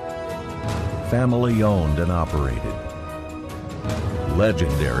 1949. Family owned and operated.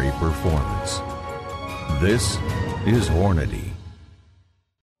 Legendary performance. This is Hornady.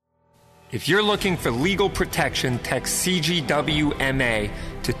 If you're looking for legal protection, text CGWMA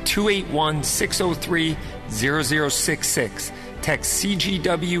to 281-603-0066. Text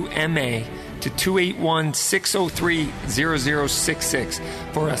CGWMA to 281-603-0066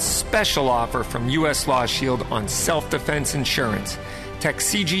 for a special offer from U.S. Law Shield on self-defense insurance.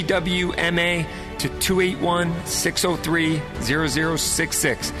 Text CGWMA to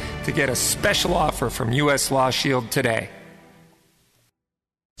 281-603-0066 to get a special offer from U.S. Law Shield today.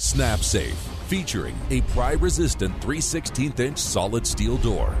 SnapSafe, featuring a pry-resistant 3/16-inch solid steel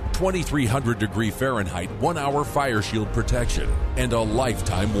door, 2,300 degree Fahrenheit 1-hour fire shield protection, and a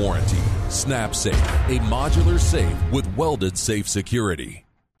lifetime warranty. SnapSafe, a modular safe with welded safe security.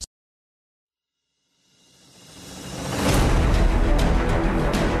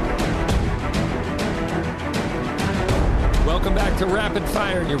 Welcome back to Rapid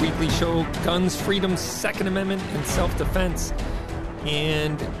Fire, your weekly show, Guns, Freedom, Second Amendment, and Self-Defense.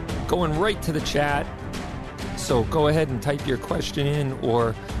 And going right to the chat. So go ahead and type your question in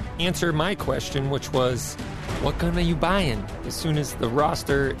or answer my question, which was, what gun are you buying as soon as the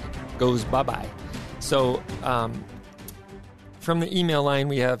roster goes bye-bye? So from the email line,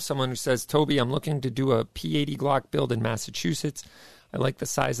 we have someone who says, Toby, I'm looking to do a P80 Glock build in Massachusetts. I like the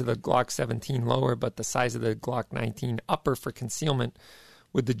size of the Glock 17 lower, but the size of the Glock 19 upper for concealment.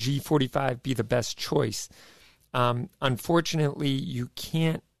 Would the G45 be the best choice? Unfortunately, you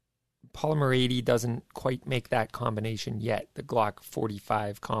can't. Polymer 80 doesn't quite make that combination yet, the Glock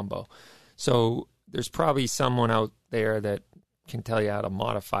 45 combo. So there's probably someone out there that can tell you how to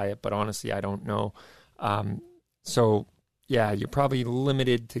modify it, but honestly, I don't know. So yeah, you're probably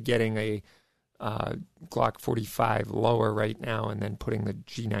limited to getting a Glock 45 lower right now and then putting the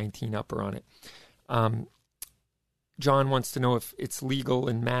G19 upper on it. John wants to know if it's legal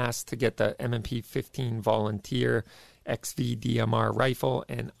in Mass to get the M&P 15 Volunteer XV DMR rifle,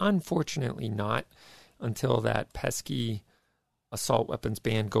 and unfortunately not until that pesky assault weapons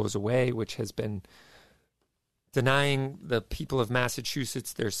ban goes away, which has been denying the people of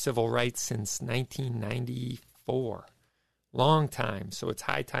Massachusetts their civil rights since 1994. Long time. So it's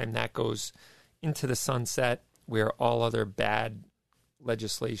high time that goes into the sunset where all other bad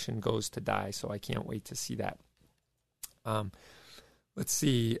legislation goes to die. So I can't wait to see that. Let's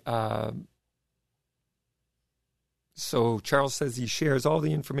see. So Charles says he shares all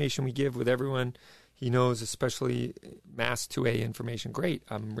the information we give with everyone he knows, especially Mass 2A information. Great.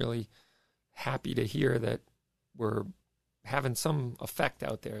 I'm really happy to hear that we're having some effect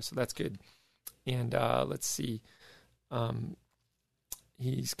out there. So that's good. And let's see.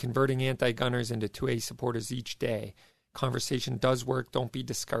 He's converting anti-gunners into 2A supporters each day. Conversation does work. Don't be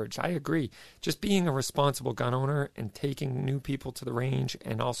discouraged. I agree. Just being a responsible gun owner and taking new people to the range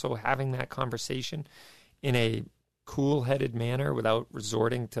and also having that conversation in a cool-headed manner without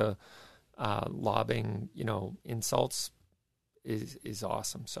resorting to lobbing, insults is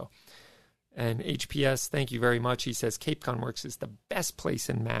awesome. So, and HPS, thank you very much. He says Cape Gun Works is the best place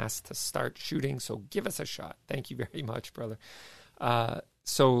in Mass to start shooting. So give us a shot. Thank you very much, brother.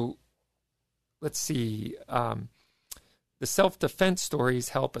 So let's see. The self-defense stories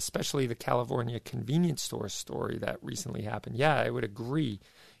help, especially the California convenience store story that recently happened. Yeah, I would agree.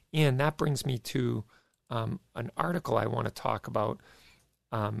 And that brings me to an article I want to talk about.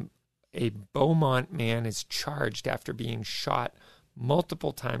 A Beaumont man is charged after being shot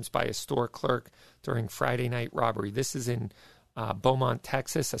multiple times by a store clerk during Friday night robbery. This is in Beaumont,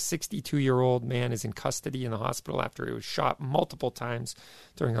 Texas. A 62-year-old man is in custody in the hospital after he was shot multiple times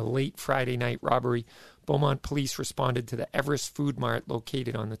during a late Friday night robbery. Beaumont police responded to the Everest Food Mart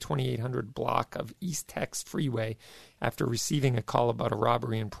located on the 2800 block of East Tex Freeway after receiving a call about a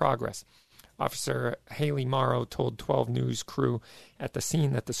robbery in progress. Officer Haley Morrow told 12 News crew at the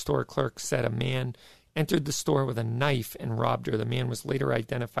scene that the store clerk said a man entered the store with a knife and robbed her. The man was later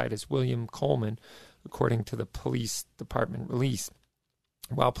identified as William Coleman, according to the police department release.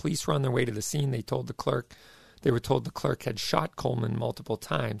 While police were on their way to the scene, they were told the clerk had shot Coleman multiple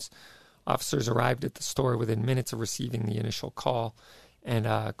times. Officers arrived at the store within minutes of receiving the initial call, and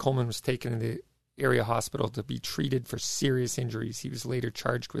Coleman was taken to the area hospital to be treated for serious injuries. He was later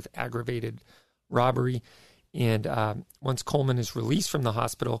charged with aggravated robbery, and once Coleman is released from the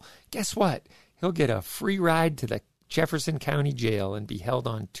hospital, guess what? He'll get a free ride to the Jefferson County Jail and be held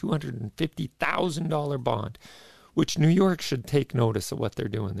on $250,000 bond, which New York should take notice of what they're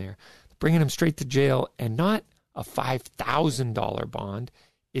doing there. Bringing him straight to jail, and not a $5,000 bond.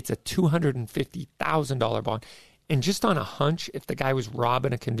 It's a $250,000 bond. And just on a hunch, if the guy was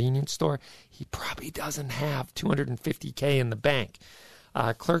robbing a convenience store, he probably doesn't have $250K in the bank.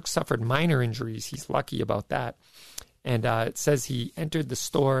 Clerk suffered minor injuries. He's lucky about that. And it says he entered the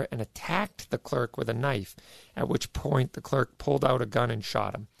store and attacked the clerk with a knife, at which point the clerk pulled out a gun and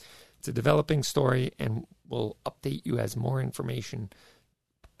shot him. It's a developing story, and we'll update you as more information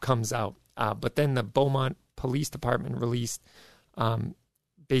comes out. But then the Beaumont Police Department released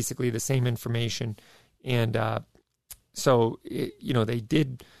basically the same information. And so, they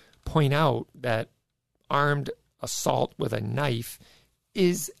did point out that armed assault with a knife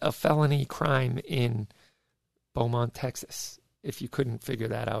is a felony crime in Beaumont, Texas, if you couldn't figure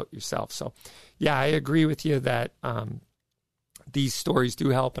that out yourself. So, yeah, I agree with you that these stories do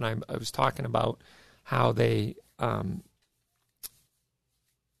help. And I was talking about how they,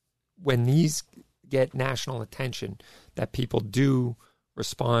 when these get national attention, that people do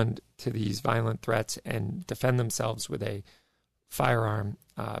respond to these violent threats and defend themselves with a firearm.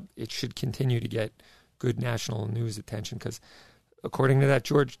 It should continue to get good national news attention because, according to that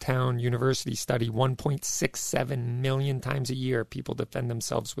Georgetown University study, 1.67 million times a year people defend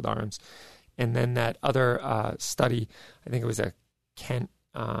themselves with arms. And then that other study, I think it was a Kent,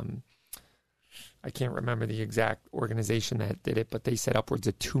 I can't remember the exact organization that did it, but they said upwards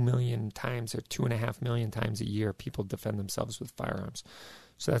of 2 million times or 2.5 million times a year people defend themselves with firearms.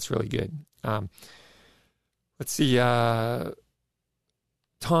 So that's really good. Let's see. Tom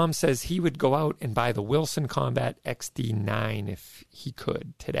says he would go out and buy the Wilson Combat XD9 if he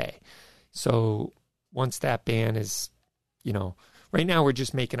could today. So once that ban is, right now we're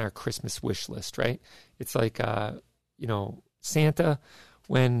just making our Christmas wish list, right? It's like, Santa,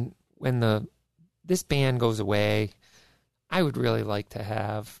 when this ban goes away, I would really like to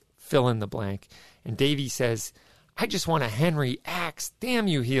have fill in the blank. And Davey says, I just want a Henry axe. Damn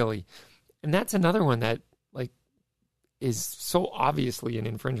you, Healy. And that's another one that is so obviously an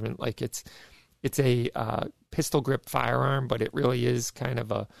infringement. Like it's a pistol grip firearm, but it really is kind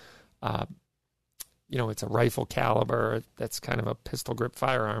of a, it's a rifle caliber. That's kind of a pistol grip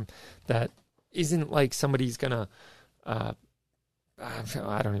firearm that isn't like somebody's going to, I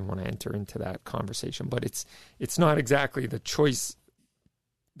don't even want to enter into that conversation, but it's not exactly the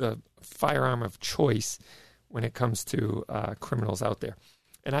firearm of choice when it comes to criminals out there.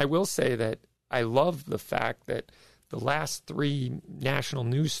 And I will say that I love the fact that the last 3 national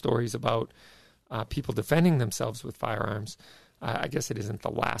news stories about people defending themselves with firearms, I guess it isn't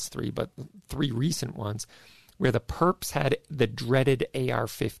the last 3, but 3 recent ones, where the perps had the dreaded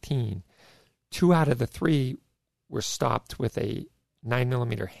AR-15. 2 out of the 3 were stopped with a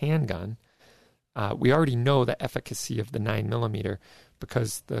 9mm handgun. We already know the efficacy of the 9mm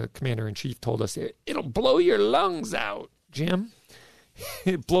because the commander-in-chief told us it'll blow your lungs out, Jim.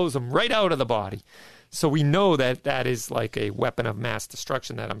 It blows them right out of the body. So we know that that is like a weapon of mass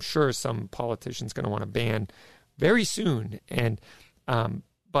destruction that I'm sure some politician's going to want to ban very soon. And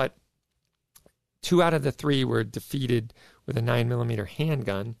but 2 out of the 3 were defeated with a 9mm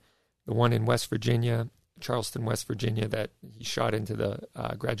handgun. The one in West Virginia, Charleston, West Virginia, that he shot into the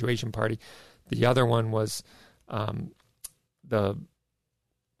graduation party. The other one was the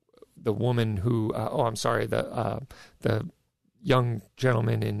woman who, the young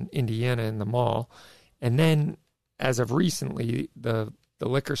gentleman in Indiana in the mall. And then, as of recently, the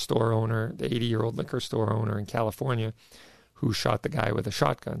liquor store owner, the 80-year-old liquor store owner in California, who shot the guy with a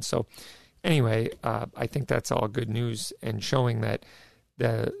shotgun. So, anyway, I think that's all good news and showing that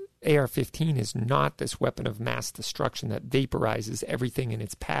AR-15 is not this weapon of mass destruction that vaporizes everything in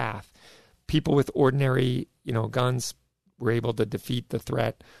its path. People with ordinary, guns were able to defeat the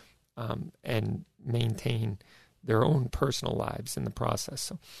threat and maintain their own personal lives in the process.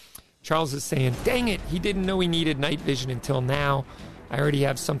 So Charles is saying, dang it, he didn't know he needed night vision until now. I already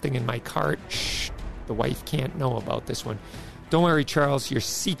have something in my cart. Shh, the wife can't know about this one. Don't worry, Charles, your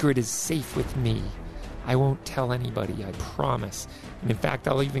secret is safe with me. I won't tell anybody, I promise. And in fact,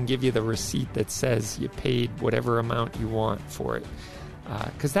 I'll even give you the receipt that says you paid whatever amount you want for it.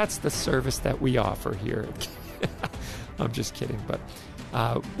 Because that's the service that we offer here. I'm just kidding, but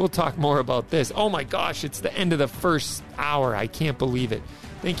we'll talk more about this. Oh my gosh, it's the end of the first hour. I can't believe it.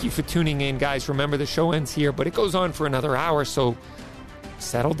 Thank you for tuning in, guys. Remember, the show ends here, but it goes on for another hour, so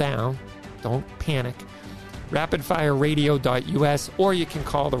settle down. Don't panic. RapidFireRadio.us, or you can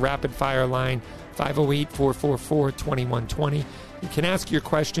call the Rapid Fire line 508-444-2120. You can ask your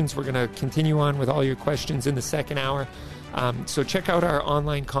questions. We're going to continue on with all your questions in the second hour. So check out our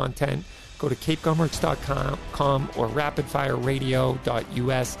online content. Go to CapeGunworks.com or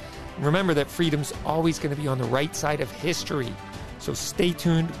RapidFireRadio.us. And remember that freedom's always going to be on the right side of history. So stay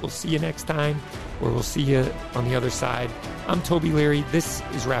tuned. We'll see you next time, or we'll see you on the other side. I'm Toby Leary. This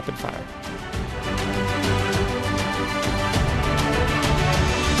is Rapid Fire.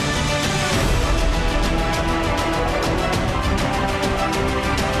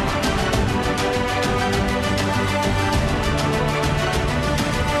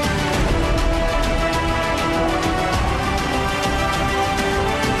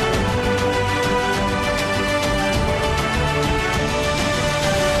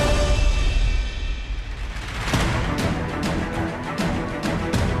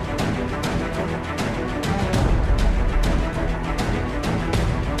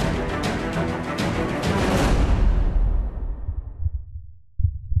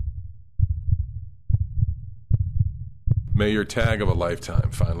 May your tag of a lifetime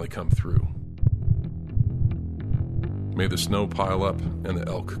finally come through. May the snow pile up and the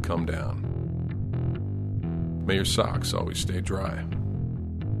elk come down. May your socks always stay dry.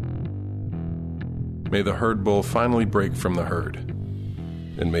 May the herd bull finally break from the herd.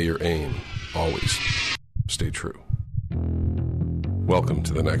 And may your aim always stay true. Welcome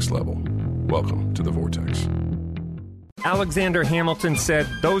to the next level. Welcome to the Vortex. Alexander Hamilton said,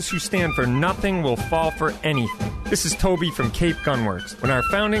 "Those who stand for nothing will fall for anything." This is Toby from Cape Gunworks. When our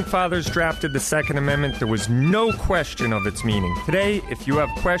founding fathers drafted the Second Amendment, there was no question of its meaning. Today, if you have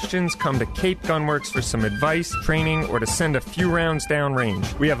questions, come to Cape Gunworks for some advice, training, or to send a few rounds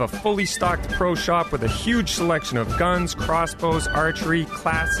downrange. We have a fully stocked pro shop with a huge selection of guns, crossbows, archery,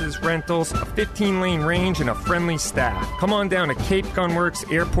 classes, rentals, a 15-lane range, and a friendly staff. Come on down to Cape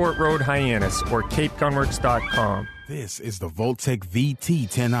Gunworks, Airport Road, Hyannis, or CapeGunworks.com. This is the Voltec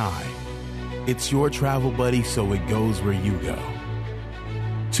VT10i. It's your travel buddy, so it goes where you go.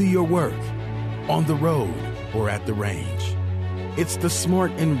 To your work, on the road, or at the range. It's the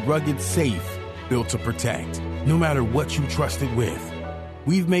smart and rugged safe built to protect, no matter what you trust it with.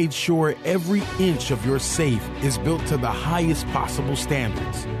 We've made sure every inch of your safe is built to the highest possible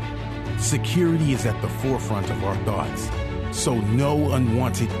standards. Security is at the forefront of our thoughts, so no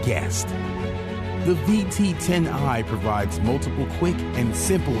unwanted guest. The VT10i provides multiple quick and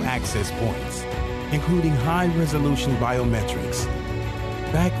simple access points, including high-resolution biometrics,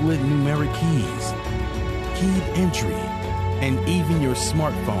 backlit numeric keys, keyed entry, and even your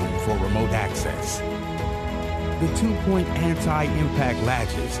smartphone for remote access. The 2-point anti-impact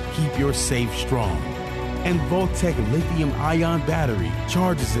latches keep your safe strong, and Voltec lithium-ion battery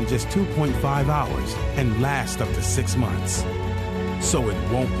charges in just 2.5 hours and lasts up to 6 months, so it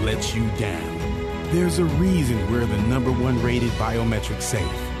won't let you down. There's a reason we're the #1 rated biometric safe.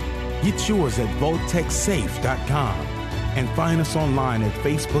 Get yours at VoltecSafe.com and find us online at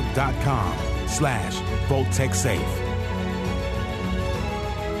Facebook.com/VoltecSafe.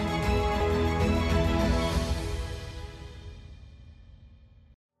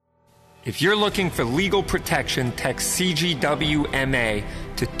 If you're looking for legal protection, text CGWMA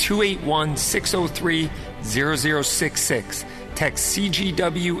to 281-603-0066. Text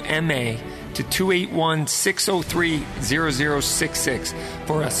CGWMA to 281-603-0066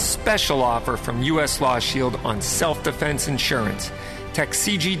 for a special offer from U.S. Law Shield on self-defense insurance. Text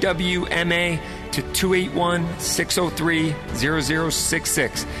CGWMA to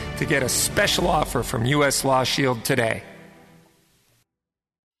 281-603-0066 to get a special offer from U.S. Law Shield today.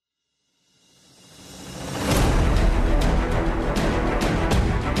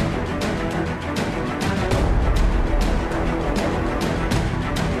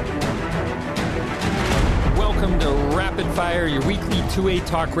 Your weekly 2A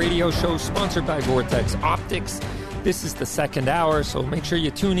Talk Radio show sponsored by Vortex Optics. This is the second hour, so make sure you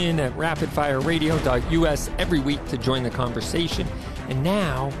tune in at rapidfireradio.us every week to join the conversation. And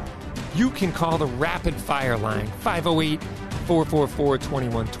now you can call the Rapid Fire line,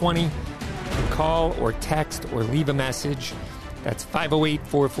 508-444-2120. You can call or text or leave a message. That's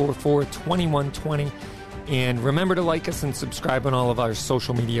 508-444-2120. And remember to like us and subscribe on all of our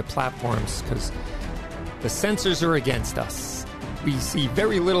social media platforms because the censors are against us. We see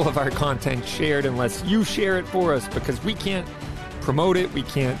very little of our content shared unless you share it for us because we can't promote it. We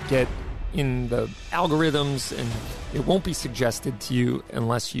can't get in the algorithms, and it won't be suggested to you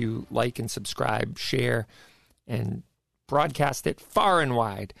unless you like and subscribe, share, and broadcast it far and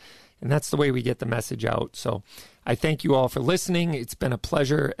wide. And that's the way we get the message out. So I thank you all for listening. It's been a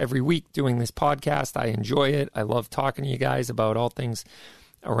pleasure every week doing this podcast. I enjoy it. I love talking to you guys about all things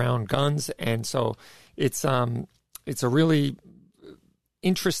around guns. And so it's a really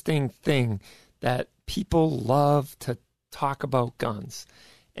interesting thing that people love to talk about guns.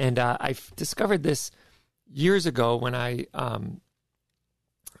 And I discovered this years ago when I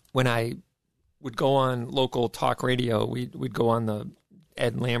would go on local talk radio. We'd go on the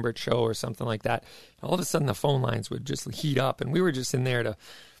Ed Lambert show or something like that. And all of a sudden the phone lines would just heat up, and we were just in there to,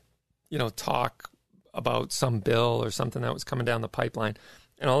 talk about some bill or something that was coming down the pipeline.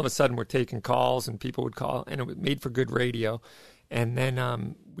 And all of a sudden we're taking calls and people would call, and it was made for good radio. And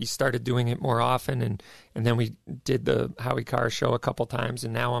then we started doing it more often, and then we did the Howie Carr show a couple times,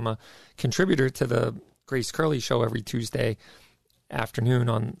 and now I'm a contributor to the Grace Curley show every Tuesday afternoon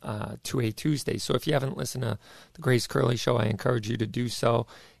on 2A Tuesday. So if you haven't listened to the Grace Curley show, I encourage you to do so.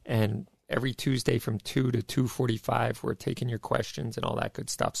 And every Tuesday from 2 to 2:45, we're taking your questions and all that good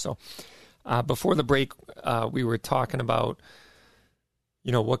stuff. So before the break, we were talking about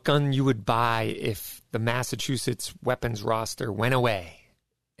what gun you would buy if the Massachusetts weapons roster went away.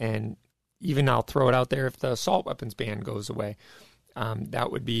 And even I'll throw it out there, if the assault weapons ban goes away,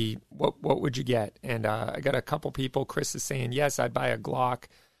 that would be, what would you get? And I got a couple people. Chris is saying, yes, I'd buy a Glock.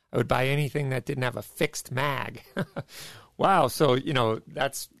 I would buy anything that didn't have a fixed mag. Wow. So,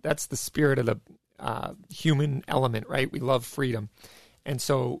 that's the spirit of the human element, right? We love freedom. And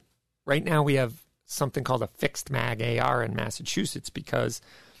so right now we have something called a fixed mag AR in Massachusetts because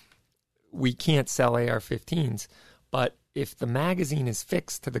we can't sell AR-15s. But if the magazine is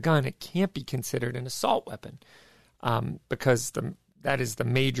fixed to the gun, it can't be considered an assault weapon because that is the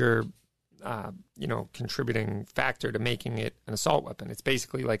major, contributing factor to making it an assault weapon. It's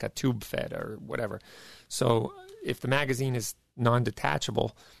basically like a tube fed or whatever. So if the magazine is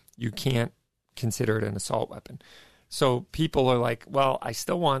non-detachable, you can't consider it an assault weapon. So people are like, well, I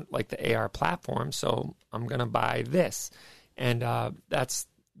still want like the AR platform, so I'm going to buy this. And that's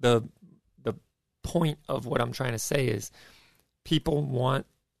the point of what I'm trying to say is people want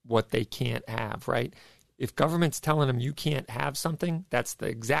what they can't have, right? If government's telling them you can't have something, that's the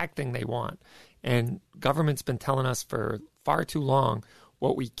exact thing they want. And government's been telling us for far too long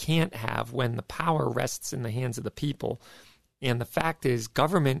what we can't have when the power rests in the hands of the people. And the fact is,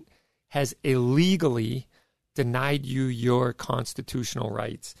 government has illegally denied you your constitutional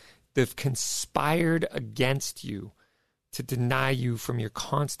rights. They've conspired against you to deny you from your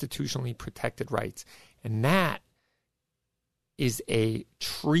constitutionally protected rights. And that is a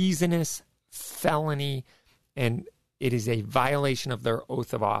treasonous felony, and it is a violation of their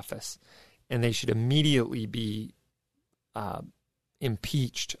oath of office. And they should immediately be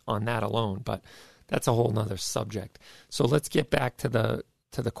impeached on that alone. But that's a whole nother subject. So let's get back to the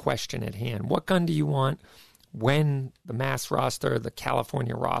question at hand. What gun do you want when the Mass roster, the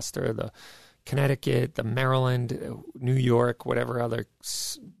California roster, the Connecticut, the Maryland, New York, whatever other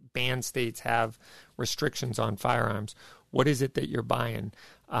banned states have restrictions on firearms? What is it that you're buying?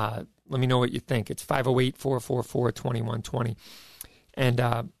 Let me know what you think. It's 508-444-2120.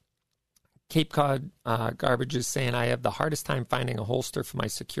 And Cape Cod Garbage is saying, I have the hardest time finding a holster for my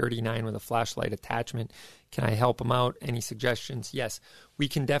Security 9 with a flashlight attachment. Can I help them out? Any suggestions? Yes, we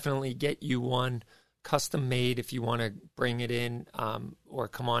can definitely get you one custom made if you want to bring it in, or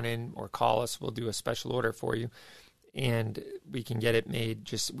come on in or call us. We'll do a special order for you and we can get it made.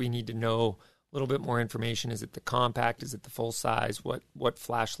 Just, we need to know a little bit more information. Is it the compact? Is it the full size? What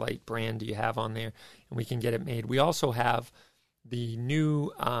flashlight brand do you have on there? And we can get it made. We also have the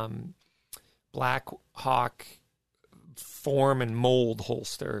new Black Hawk form and mold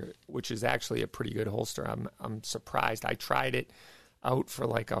holster, which is actually a pretty good holster. I'm surprised. I tried it out for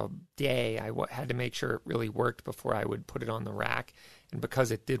like a day. I had to make sure it really worked before I would put it on the rack. And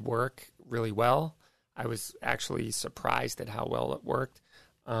because it did work really well, I was actually surprised at how well it worked.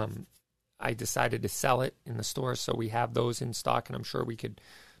 I decided to sell it in the store, so we have those in stock, and I'm sure we could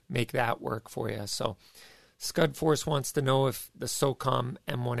make that work for you. So Scud Force wants to know if the SOCOM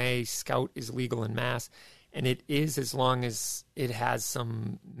M1A Scout is legal in Mass, and it is, as long as it has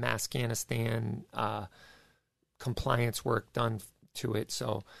some Afghanistan compliance work done to it.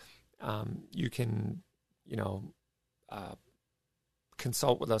 So you can,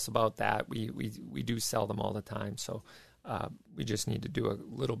 consult with us about that. We do sell them all the time, so we just need to do a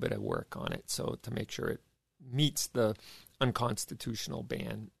little bit of work on it, so to make sure it meets the unconstitutional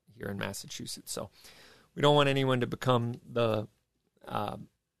ban here in Massachusetts. So we don't want anyone to become the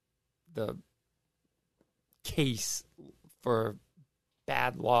case for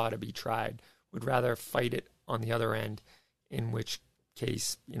bad law to be tried. We'd rather fight it on the other end, in which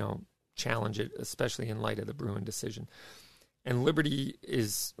case, challenge it, especially in light of the Bruin decision. And Liberty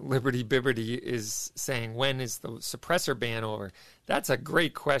Bibberty is saying, when is the suppressor ban over? That's a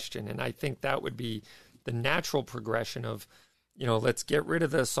great question, and I think that would be the natural progression of, let's get rid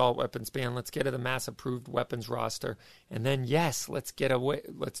of the assault weapons ban, let's get to the mass approved weapons roster, and then let's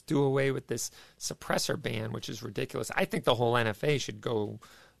do away with this suppressor ban, which is ridiculous. I think the whole NFA should go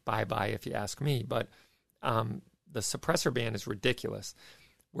bye-bye, if you ask me, but the suppressor ban is ridiculous.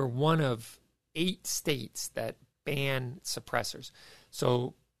 We're one of 8 states that ban suppressors.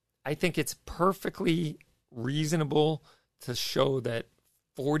 So I think it's perfectly reasonable to show that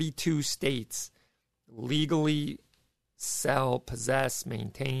 42 states legally sell, possess,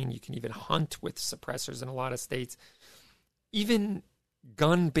 maintain. You can even hunt with suppressors in a lot of states. Even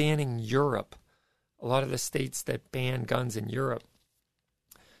gun banning Europe, a lot of the states that ban guns in Europe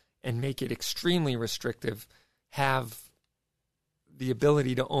and make it extremely restrictive have the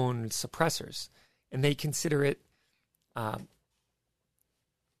ability to own suppressors. And they consider it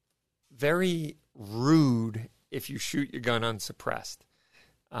very rude if you shoot your gun unsuppressed.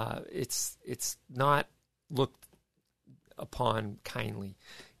 It's not looked upon kindly.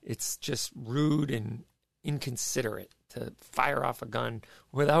 It's just rude and inconsiderate to fire off a gun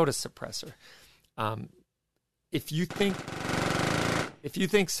without a suppressor. If you think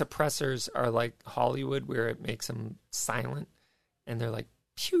suppressors are like Hollywood, where it makes them silent and they're like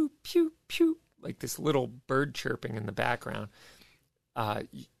pew pew pew, like this little bird chirping in the background,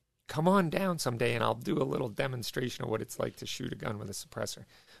 come on down someday and I'll do a little demonstration of what it's like to shoot a gun with a suppressor,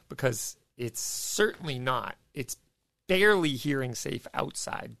 because it's certainly not. It's barely hearing safe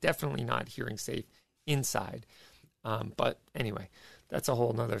outside, definitely not hearing safe inside. But anyway, that's a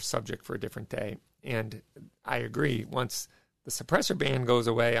whole nother subject for a different day. And I agree, once the suppressor ban goes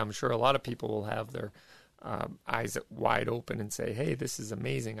away, I'm sure a lot of people will have their eyes wide open and say, hey, this is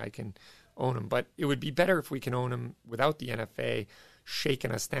amazing, I can own them. But it would be better if we can own them without the NFA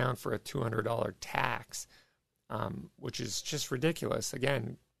shaking us down for a $200 tax, which is just ridiculous.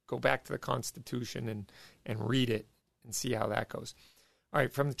 Again, go back to the Constitution and read it and see how that goes. All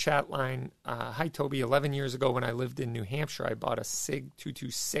right, from the chat line, hi, Toby. 11 years ago when I lived in New Hampshire, I bought a SIG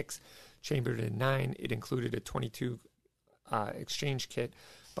 226 chambered in 9. It included a 22 exchange kit.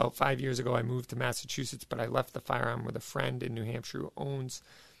 About 5 years ago, I moved to Massachusetts, but I left the firearm with a friend in New Hampshire who owns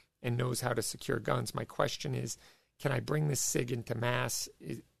and knows how to secure guns. My question is, can I bring this SIG into Mass?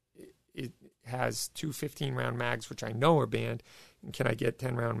 It has 2 15-round mags, which I know are banned, and can I get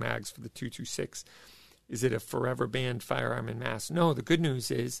 10-round mags for the 226? Is it a forever banned firearm in Mass? No, the good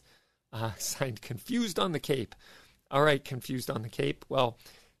news is, signed Confused on the Cape. All right, Confused on the Cape. Well,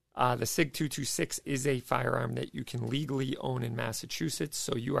 the SIG 226 is a firearm that you can legally own in Massachusetts,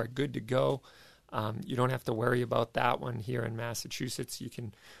 so you are good to go. You don't have to worry about that one here in Massachusetts. You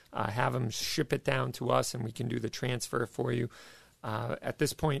can have them ship it down to us, and we can do the transfer for you. At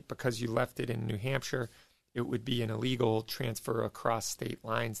this point, because you left it in New Hampshire, it would be an illegal transfer across state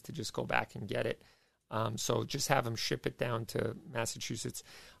lines to just go back and get it. So just have them ship it down to Massachusetts.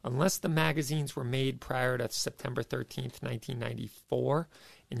 Unless the magazines were made prior to September 13th, 1994,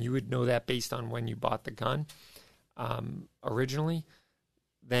 and you would know that based on when you bought the gun originally,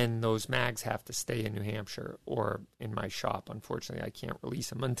 then those mags have to stay in New Hampshire or in my shop. Unfortunately, I can't release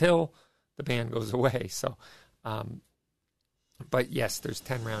them until the ban goes away. So, but yes, there's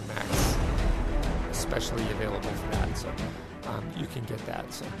 10-round mags especially available for that. So you can get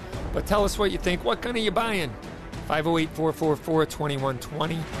that. So, but tell us what you think. What gun are you buying?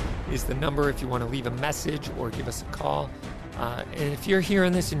 508-444-2120 is the number if you want to leave a message or give us a call. And if you're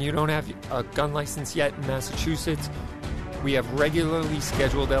hearing this and you don't have a gun license yet in Massachusetts, we have regularly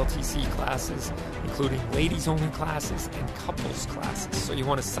scheduled LTC classes, including ladies-only classes and couples classes. So you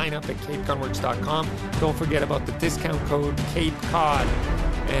want to sign up at CapeGunworks.com. Don't forget about the discount code CAPECOD.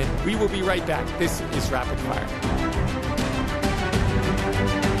 And we will be right back. This is Rapid Fire.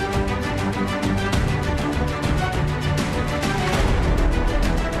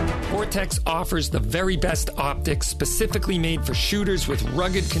 Vortex offers the very best optics specifically made for shooters with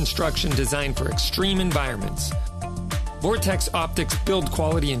rugged construction designed for extreme environments. Vortex Optics build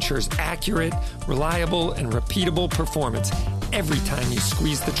quality ensures accurate, reliable, and repeatable performance every time you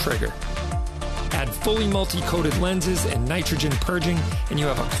squeeze the trigger. Add fully multi-coated lenses and nitrogen purging, and you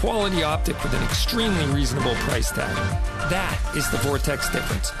have a quality optic with an extremely reasonable price tag. That is the Vortex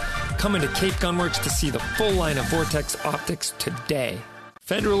difference. Come into Cape Gunworks to see the full line of Vortex optics today.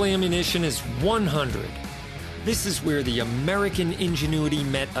 Federal Ammunition is 100. This is where the American ingenuity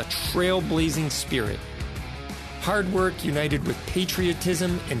met a trailblazing spirit. Hard work united with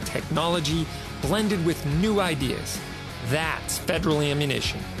patriotism and technology blended with new ideas. That's Federal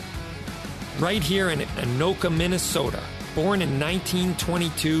Ammunition. Right here in Anoka, Minnesota, born in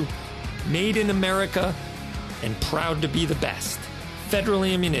 1922, made in America, and proud to be the best. Federal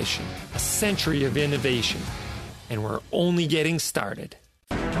Ammunition, a century of innovation, and we're only getting started.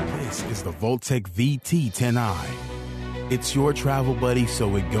 This is the Voltec VT10i. It's your travel buddy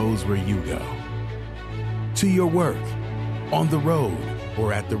so it goes where you go. To your work, on the road,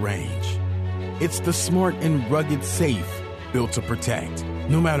 or at the range. It's the smart and rugged safe built to protect,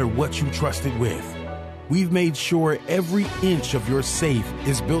 no matter what you trust it with. We've made sure every inch of your safe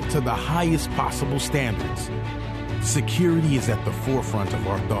is built to the highest possible standards. Security is at the forefront of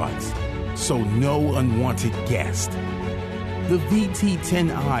our thoughts, so no unwanted guest. The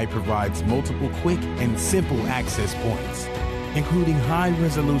VT10i provides multiple quick and simple access points, including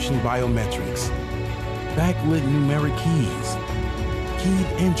high-resolution biometrics, backlit numeric keys, keyed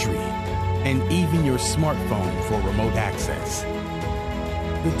entry, and even your smartphone for remote access.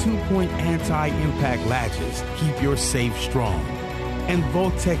 The 2-point anti-impact latches keep your safe strong, and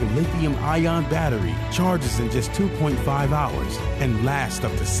Voltec lithium-ion battery charges in just 2.5 hours and lasts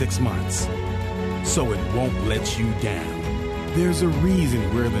up to 6 months. So it won't let you down. There's a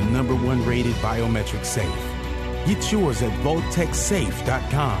reason we're the #1 rated biometric safe. Get yours at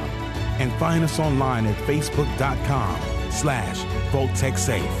VoltecSafe.com and find us online at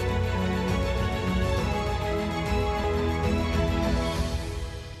Facebook.com/VoltecSafe.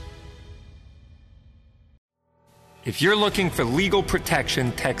 If you're looking for legal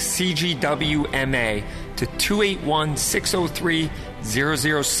protection, text CGWMA to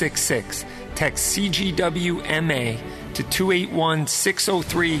 281-603-0066. Text CGWMA to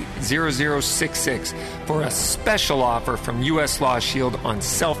 281-603-0066 for a special offer from U.S. Law Shield on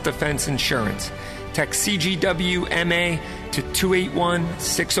self-defense insurance. Text CGWMA to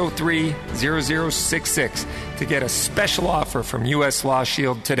 281-603-0066 to get a special offer from U.S. Law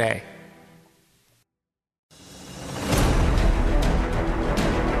Shield today.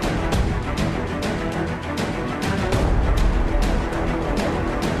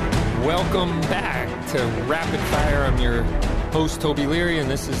 Welcome back to Rapid Fire. I'm your host, Toby Leary, and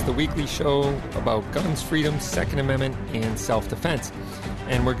this is the weekly show about guns, freedom, Second Amendment, and self-defense.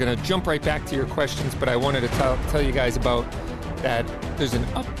 And we're going to jump right back to your questions, but I wanted to tell you guys about that. There's an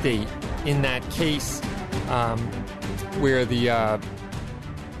update in that case where the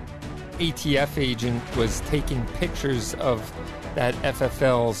ATF agent was taking pictures of that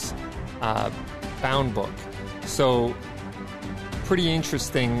FFL's bound book. So pretty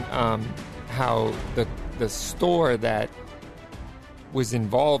interesting how the store that was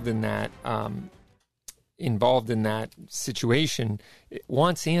involved in that situation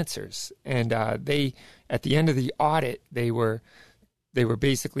wants answers, and they at the end of the audit they were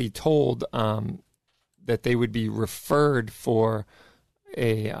basically told that they would be referred for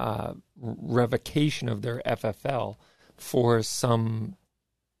a revocation of their FFL for some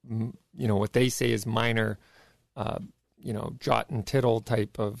what they say is minor jot and tittle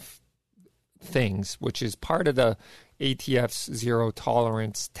type of things, which is part of the ATF's zero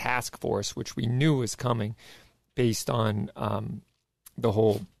tolerance task force, which we knew was coming based on the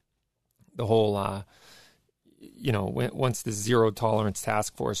whole once the zero tolerance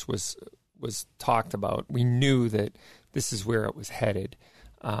task force was talked about, we knew that this is where it was headed.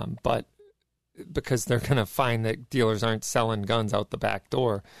 But because they're going to find that dealers aren't selling guns out the back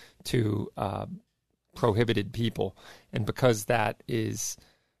door to prohibited people, and because that is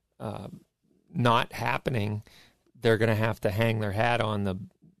not happening, they're going to have to hang their hat on the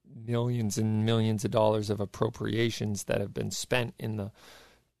millions and millions of dollars of appropriations that have been spent in the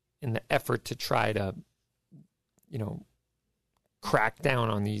effort to try to crack down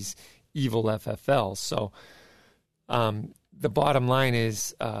on these evil FFLs. So the bottom line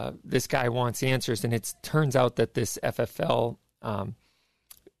is this guy wants answers, and it turns out that this FFL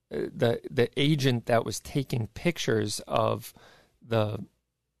the agent that was taking pictures of the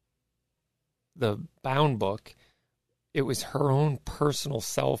bound book, it was her own personal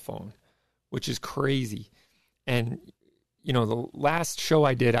cell phone. which is crazy. And, you know, the last show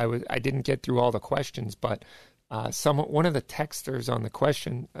I did, I didn't get through all the questions, but one of the texters on the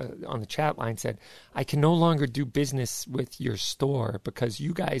question on the chat line said, I can no longer do business with your store because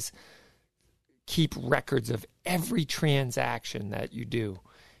you guys keep records of every transaction that you do.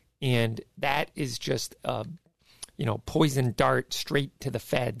 And that is just a, you know, poison dart straight to the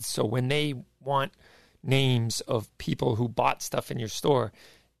feds. So when they want names of people who bought stuff in your store,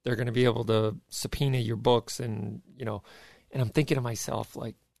 they're going to be able to subpoena your books. And, you know, and I'm thinking to myself,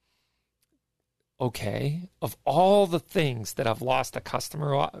 like, okay, of all the things that I've lost a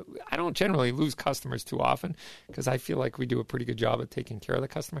customer, I don't generally lose customers too often because I feel like we do a pretty good job of taking care of the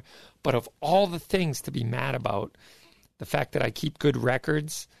customer. But of all the things to be mad about, the fact that I keep good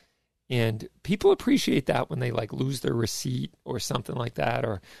records, and people appreciate that when they like lose their receipt or something like that,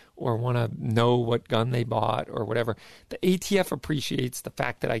 or want to know what gun they bought or whatever. The ATF appreciates the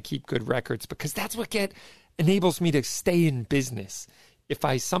fact that I keep good records because that's what enables me to stay in business. If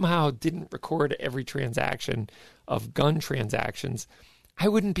I somehow didn't record every transaction of gun transactions, I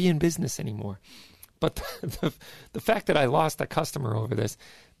wouldn't be in business anymore. But the fact that I lost a customer over this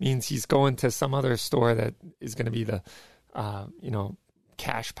means he's going to some other store that is going to be the, you know,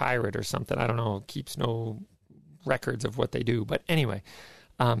 cash pirate or something. I don't know, keeps no records of what they do. But anyway,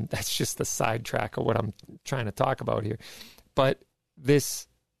 that's just the sidetrack of what I'm trying to talk about here. But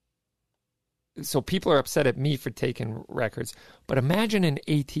so people are upset at me for taking records, but imagine an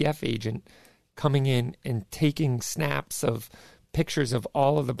ATF agent coming in and taking snaps of pictures of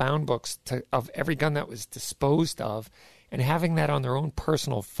all of the bound books of every gun that was disposed of and having that on their own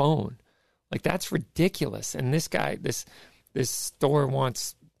personal phone. Like, that's ridiculous. And this guy, this store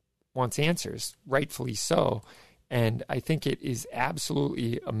wants answers, rightfully so. And I think it is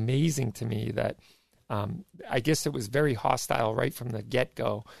absolutely amazing to me that I guess it was very hostile right from the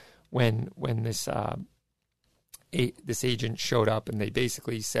get-go when this agent showed up, and they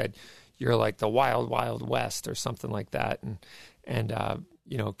basically said, you're like the wild, wild west or something like that. And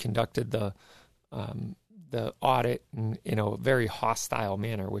you know, conducted the audit in a very hostile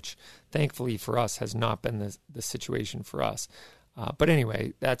manner, which thankfully for us has not been the situation for us. But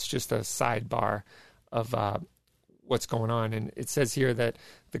anyway, that's just a sidebar of what's going on. And it says here that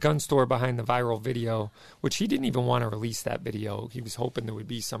the gun store behind the viral video, which he didn't even want to release that video. He was hoping there would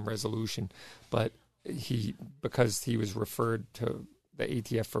be some resolution, but because he was referred to the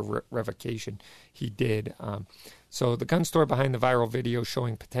ATF for revocation, he did. So the gun store behind the viral video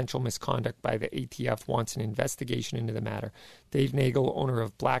showing potential misconduct by the ATF wants an investigation into the matter. Dave Nagel, owner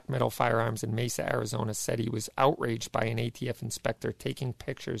of Black Metal Firearms in Mesa, Arizona, said he was outraged by an ATF inspector taking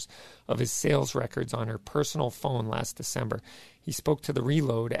pictures of his sales records on her personal phone last December. He spoke to The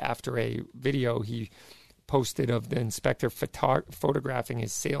Reload after a video he posted of the inspector photographing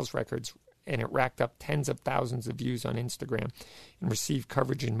his sales records, and it racked up tens of thousands of views on Instagram and received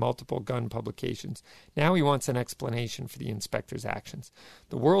coverage in multiple gun publications. Now he wants an explanation for the inspector's actions.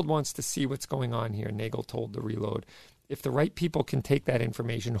 The world wants to see what's going on here, Nagel told The Reload. If the right people can take that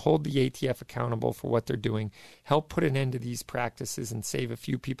information, hold the ATF accountable for what they're doing, help put an end to these practices and save a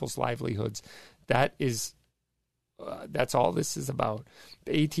few people's livelihoods, that's all this is about.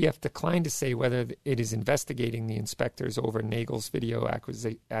 The ATF declined to say whether it is investigating the inspectors over Nagel's video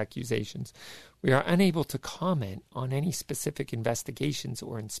accusations. We are unable to comment on any specific investigations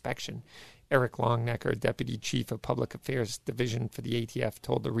or inspection, Eric Longnecker, Deputy Chief of Public Affairs Division for the ATF,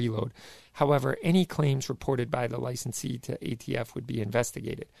 told The Reload. However, any claims reported by the licensee to ATF would be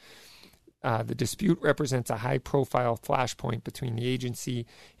investigated. The dispute represents a high-profile flashpoint between the agency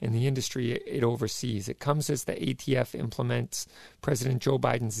and the industry it oversees. It comes as the ATF implements President Joe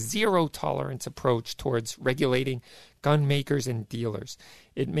Biden's zero-tolerance approach towards regulating gun makers and dealers.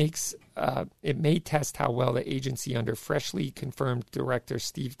 It may test how well the agency under freshly confirmed Director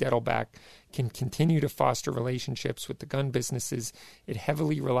Steve Dettelbach can continue to foster relationships with the gun businesses it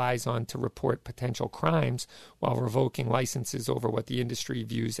heavily relies on to report potential crimes while revoking licenses over what the industry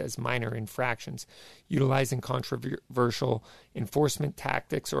views as minor infractions, utilizing controversial enforcement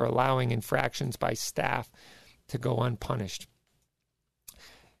tactics, or allowing infractions by staff to go unpunished.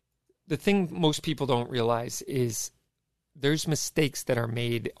 The thing most people don't realize is there's mistakes that are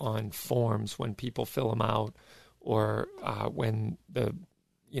made on forms when people fill them out, or when the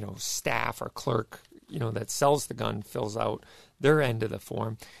staff or clerk that sells the gun fills out their end of the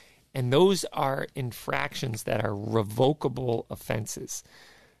form, and those are infractions that are revocable offenses.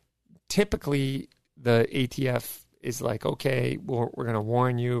 Typically, the ATF is like, okay, we're going to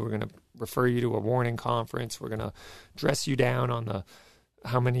warn you, we're going to refer you to a warning conference, we're going to dress you down on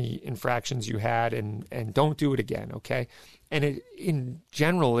how many infractions you had, and don't do it again, okay? And in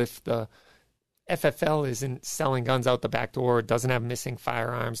general, if the FFL isn't selling guns out the back door, doesn't have missing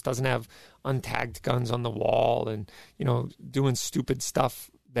firearms, doesn't have untagged guns on the wall and, doing stupid stuff,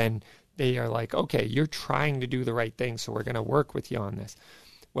 then they are like, okay, you're trying to do the right thing, so we're going to work with you on this.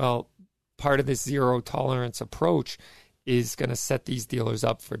 Well, part of this zero tolerance approach is going to set these dealers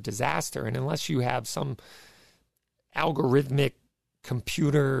up for disaster. And unless you have some algorithmic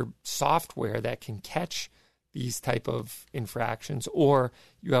computer software that can catch these type of infractions, or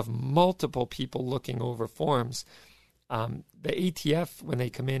you have multiple people looking over forms. The ATF, when they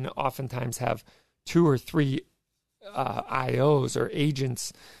come in, oftentimes have 2 or 3 IOs or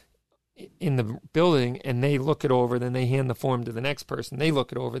agents in the building, and they look it over, then they hand the form to the next person. They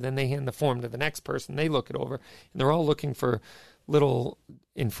look it over, then they hand the form to the next person. They look it over, and they're all looking for little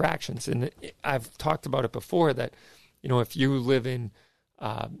infractions. And I've talked about it before that, if you live in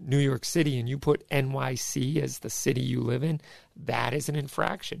New York City and you put NYC as the city you live in, that is an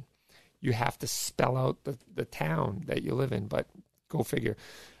infraction. You have to spell out the town that you live in, but go figure.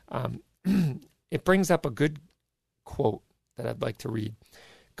 It brings up a good quote that I'd like to read.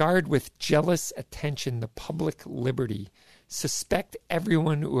 Guard with jealous attention the public liberty. Suspect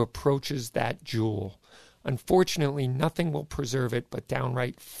everyone who approaches that jewel. Unfortunately, nothing will preserve it but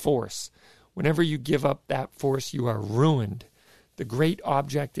downright force. Whenever you give up that force, you are ruined. The great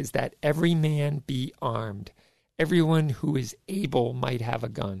object is that every man be armed. Everyone who is able might have a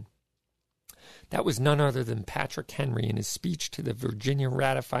gun. That was none other than Patrick Henry in his speech to the Virginia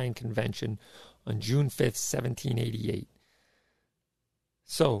Ratifying Convention on June 5th, 1788.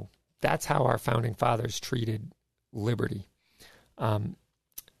 So that's how our founding fathers treated liberty.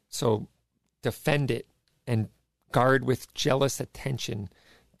 So defend it and guard with jealous attention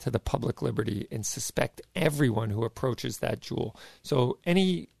to the public liberty and suspect everyone who approaches that jewel. So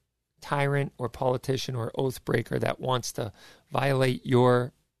any tyrant or politician or oath breaker that wants to violate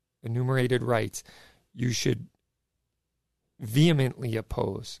your enumerated rights, you should vehemently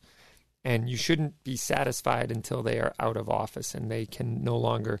oppose. And you shouldn't be satisfied until they are out of office and they can no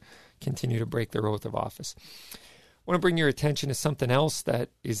longer continue to break their oath of office. I want to bring your attention to something else that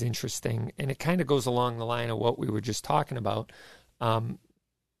is interesting, and it kind of goes along the line of what we were just talking about,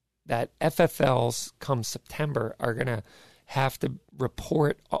 that FFLs come September are going to have to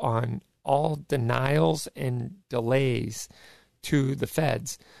report on all denials and delays to the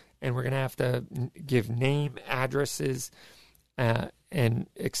feds, and we're going to have to give name, addresses, and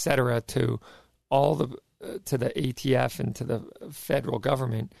et cetera to all the ATF and to the federal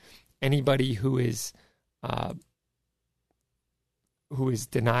government. Anybody who is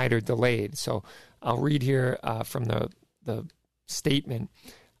denied or delayed. So I'll read here from the statement.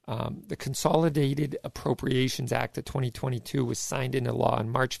 The Consolidated Appropriations Act of 2022 was signed into law on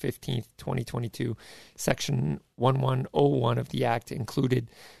March 15th, 2022. Section 1101 of the act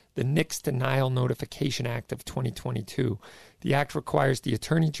included the NICS Denial Notification Act of 2022. The act requires the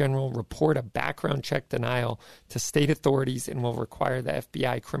Attorney General report a background check denial to state authorities and will require the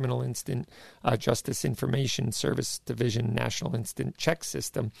FBI Criminal Instant Justice Information Service Division National Instant Check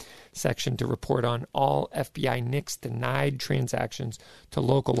System section to report on all FBI NICS denied transactions to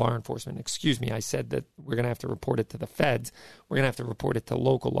local law enforcement. Excuse me, I said that we're going to have to report it to the feds. We're going to have to report it to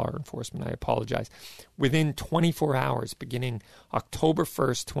local law enforcement. I apologize. Within 24 hours, beginning October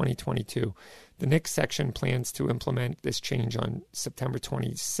 1st, 2022, the NICS section plans to implement this change on September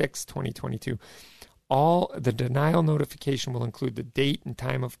 26, 2022. All the denial notification will include the date and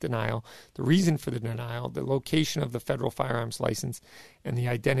time of denial, the reason for the denial, the location of the federal firearms license, and the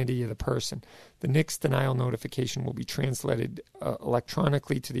identity of the person. The NICS denial notification will be translated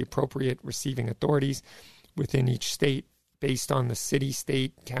electronically to the appropriate receiving authorities within each state based on the city,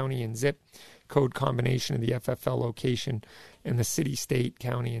 state, county, and zip code combination of the FFL location and the city, state,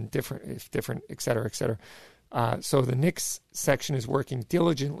 county, and different, et cetera, et cetera. So the NICS section is working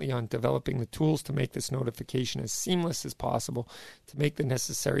diligently on developing the tools to make this notification as seamless as possible. To make the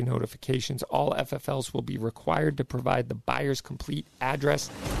necessary notifications, all FFLs will be required to provide the buyer's complete address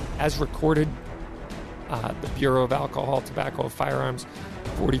as recorded. The Bureau of Alcohol, Tobacco, Firearms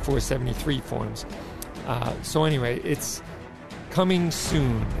 4473 forms. So anyway, it's coming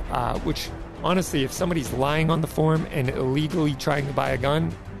soon, which honestly, if somebody's lying on the form and illegally trying to buy a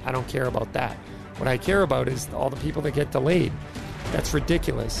gun, I don't care about that. What I care about is all the people that get delayed. That's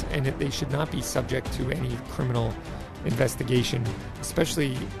ridiculous, and they should not be subject to any criminal investigation,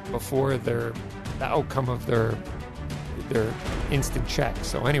 especially before the outcome of their instant check.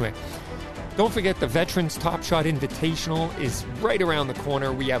 So anyway, don't forget the Veterans Top Shot Invitational is right around the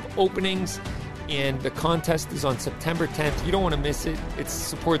corner. We have openings, and the contest is on September 10th. You don't want to miss it. It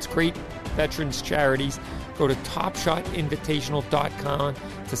supports great veterans charities. Go to TopShotInvitational.com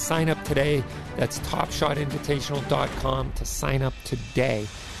to sign up today. That's TopShotInvitational.com to sign up today.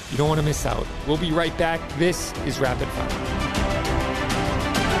 You don't want to miss out. We'll be right back. This is Rapid Fire.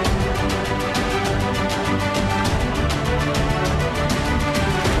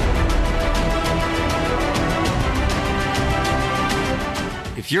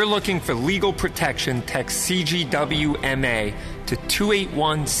 If you're looking for legal protection, text CGWMA to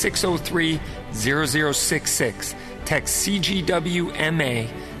 281-603-0066. Text CGWMA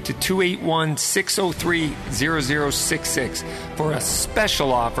to 281-603-0066 for a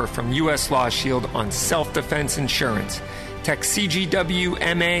special offer from U.S. Law Shield on self-defense insurance. Text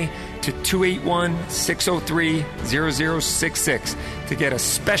CGWMA to 281-603-0066 to get a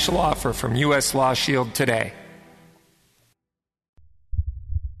special offer from U.S. Law Shield today.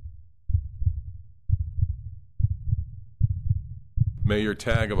 May your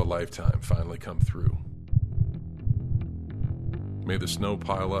tag of a lifetime finally come through. May the snow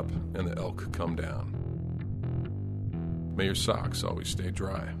pile up and the elk come down. May your socks always stay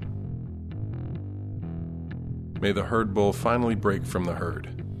dry. May the herd bull finally break from the herd.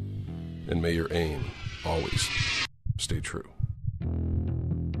 And may your aim always stay true.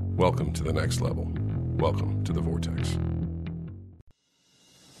 Welcome to the next level. Welcome to the Vortex.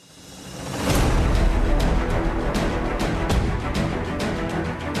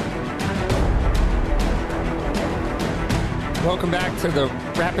 Welcome back to the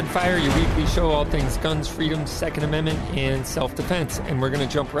Rapid Fire, your weekly show, all things guns, freedom, Second Amendment, and self-defense. And we're going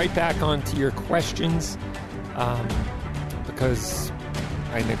to jump right back onto your questions because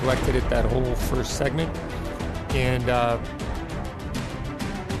I neglected it that whole first segment. And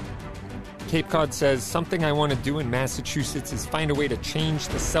Cape Cod says, something I want to do in Massachusetts is find a way to change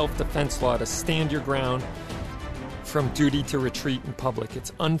the self-defense law to stand your ground from duty to retreat in public.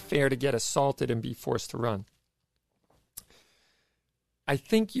 It's unfair to get assaulted and be forced to run. I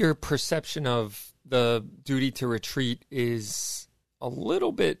think your perception of the duty to retreat is a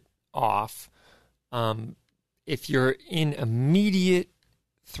little bit off. If you're in immediate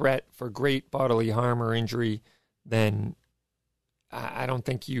threat for great bodily harm or injury, then I don't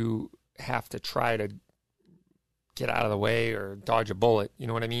think you have to try to get out of the way or dodge a bullet. You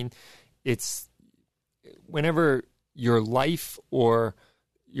know what I mean? It's whenever your life or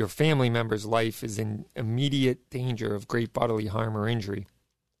your family member's life is in immediate danger of great bodily harm or injury,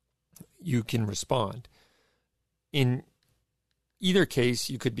 you can respond. In either case,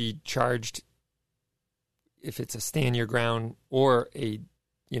 you could be charged if it's a stand your ground or a,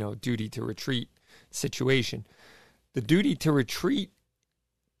 duty to retreat situation. The duty to retreat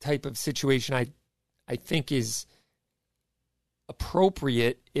type of situation, I think, is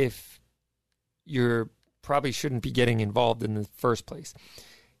appropriate if you're probably shouldn't be getting involved in the first place.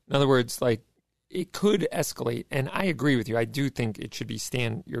 In other words, it could escalate, and I agree with you. I do think it should be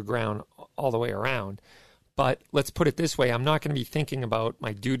stand your ground all the way around. But let's put it this way. I'm not going to be thinking about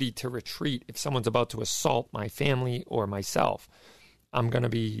my duty to retreat if someone's about to assault my family or myself. I'm going to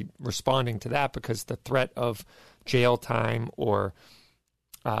be responding to that because the threat of jail time or,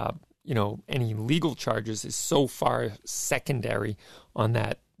 any legal charges is so far secondary on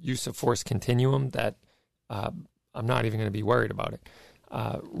that use of force continuum that I'm not even going to be worried about it.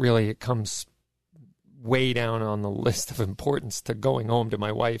 Really, it comes way down on the list of importance to going home to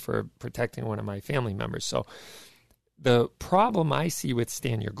my wife or protecting one of my family members. So the problem I see with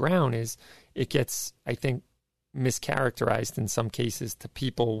stand your ground is it gets, I think, mischaracterized in some cases to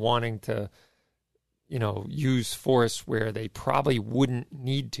people wanting to, use force where they probably wouldn't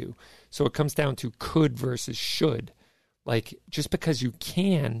need to. So it comes down to could versus should. Just because you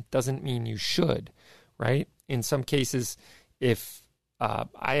can doesn't mean you should, right? In some cases, if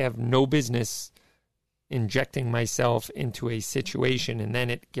I have no business injecting myself into a situation and then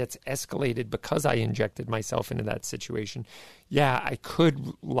it gets escalated because I injected myself into that situation, I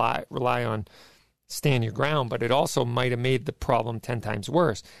could rely on stand your ground, but it also might have made the problem 10 times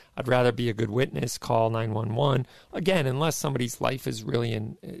worse. I'd rather be a good witness, call 911, again, unless somebody's life is really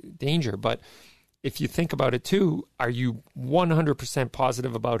in danger. But if you think about it too, are you 100%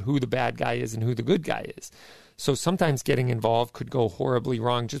 positive about who the bad guy is and who the good guy is? So sometimes getting involved could go horribly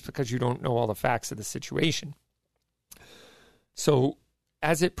wrong just because you don't know all the facts of the situation. So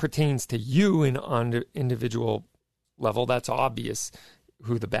as it pertains to you on an individual level, that's obvious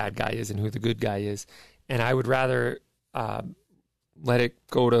who the bad guy is and who the good guy is. And I would rather let it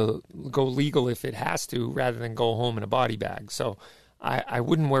go legal if it has to, rather than go home in a body bag. So I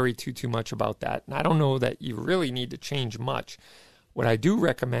wouldn't worry too much about that. And I don't know that you really need to change much. What I do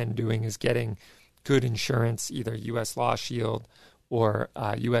recommend doing is getting good insurance, either U.S. Law Shield or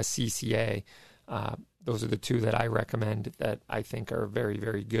USCCA. Those are the two that I recommend that I think are very,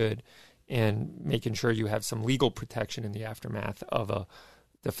 very good. And making sure you have some legal protection in the aftermath of a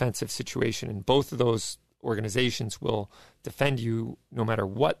defensive situation. And both of those organizations will defend you no matter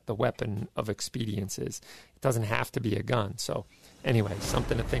what the weapon of expedience is. It doesn't have to be a gun. So anyway,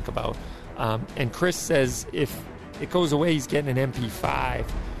 something to think about. And Chris says if it goes away, he's getting an MP5.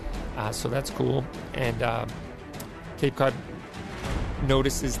 So that's cool. And Cape Cod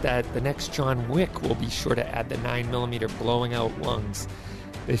notices that the next John Wick will be sure to add the 9mm blowing out lungs.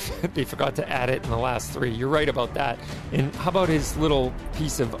 They forgot to add it in the last 3. You're right about that. And how about his little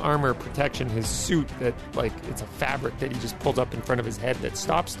piece of armor protection, his suit that, like, it's a fabric that he just pulled up in front of his head that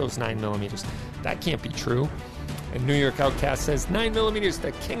stops those 9mm? That can't be true. And New York Outcast says, 9mm,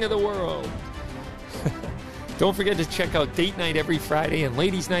 the king of the world. Don't forget to check out Date Night every Friday and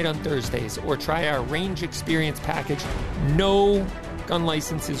Ladies Night on Thursdays, or try our Range Experience package. No gun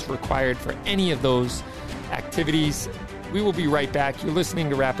licenses required for any of those activities. We will be right back. You're listening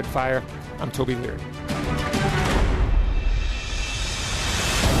to Rapid Fire. I'm Toby Leary.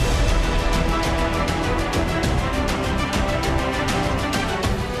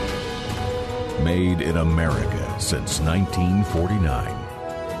 Made in America since 1949.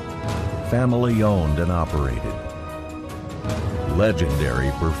 Family owned and operated.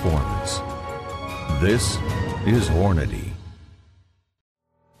 Legendary performance. This is Hornady.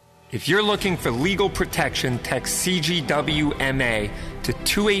 If you're looking for legal protection, text CGWMA to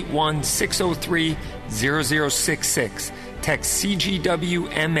 281-603-0066. Text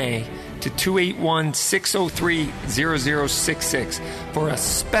CGWMA to 281-603-0066 for a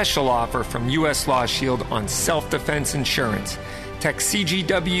special offer from U.S. Law Shield on self-defense insurance. Text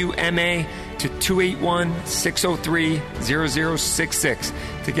CGWMA to 281-603-0066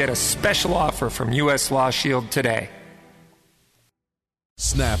 to get a special offer from U.S. Law Shield today.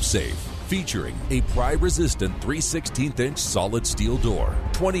 SnapSafe, featuring a pry-resistant 3/16-inch solid steel door,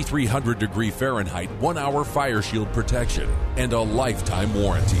 2,300 degree Fahrenheit 1-hour fire shield protection, and a lifetime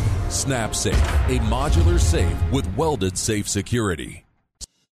warranty. SnapSafe, a modular safe with welded safe security.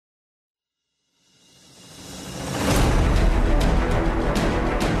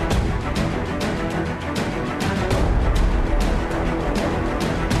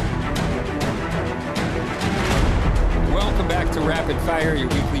 Rapid Fire, your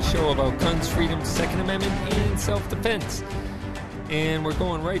weekly show about guns, freedom, Second Amendment, and self-defense. And we're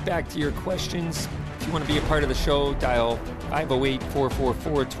going right back to your questions. If you want to be a part of the show, dial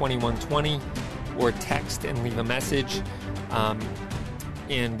 508-444-2120 or text and leave a message,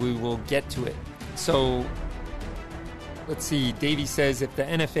 and we will get to it. So, let's see. Davey says, if the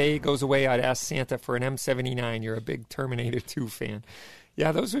NFA goes away, I'd ask Santa for an M79. You're a big Terminator 2 fan.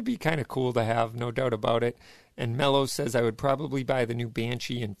 Yeah, those would be kind of cool to have, no doubt about it. And Mello says, I would probably buy the new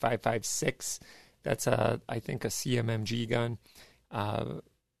Banshee in 5.56. That's, I think, a CMMG gun.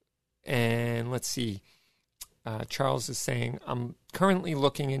 And let's see. Charles is saying, I'm currently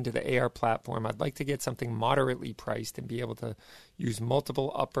looking into the AR platform. I'd like to get something moderately priced and be able to use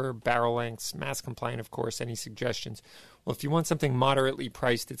multiple upper barrel lengths, mass compliant, of course. Any suggestions? Well, if you want something moderately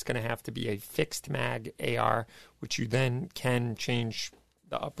priced, it's going to have to be a fixed mag AR, which you then can change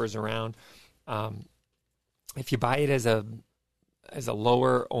the uppers around. If you buy it as a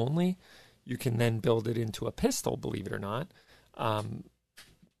lower only, you can then build it into a pistol, believe it or not.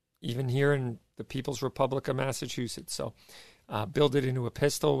 Even here in the People's Republic of Massachusetts. So build it into a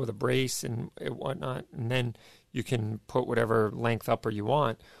pistol with a brace and whatnot, and then you can put whatever length upper you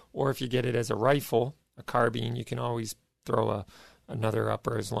want. Or if you get it as a rifle, a carbine, you can always throw another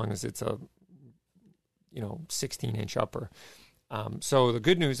upper as long as it's a 16-inch upper. So the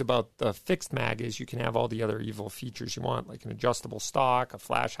good news about the fixed mag is you can have all the other evil features you want, like an adjustable stock, a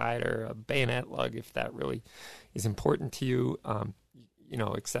flash hider, a bayonet lug, if that really is important to you,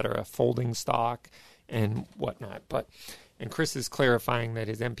 et cetera, folding stock and whatnot. And Chris is clarifying that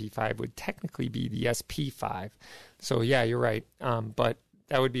his MP5 would technically be the SP5. So yeah, you're right. But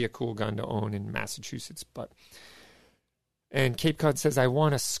that would be a cool gun to own in Massachusetts. And Cape Cod says, I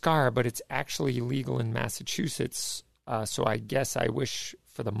want a SCAR, but it's actually illegal in Massachusetts. So I guess I wish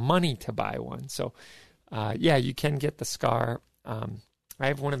for the money to buy one. So, you can get the SCAR. I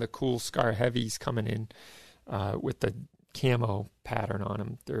have one of the cool SCAR heavies coming in with the camo pattern on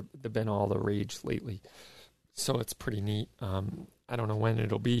them. They've been all the rage lately. So it's pretty neat. I don't know when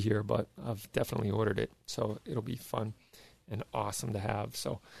it'll be here, but I've definitely ordered it. So it'll be fun and awesome to have.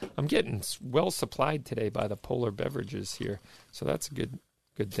 So I'm getting well supplied today by the Polar Beverages here. So that's a good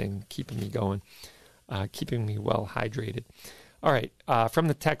thing, keeping me going. Keeping me well hydrated. All right, from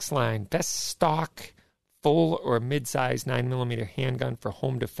the text line, best stock, full or mid-size 9mm handgun for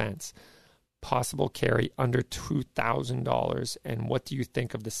home defense. possible carry under $2,000, and what do you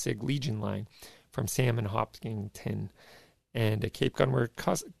think of the SIG Legion line? From Sam in Hopkinton, and a Cape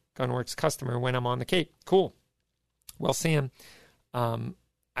Gunworks customer when I'm on the Cape. Cool. Well, Sam,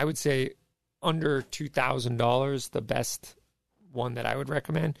 I would say under $2,000, the best one that I would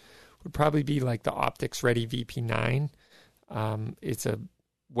recommend would probably be like the Optics Ready VP9. It's a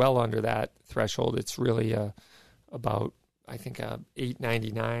well under that threshold. It's really about, I think, a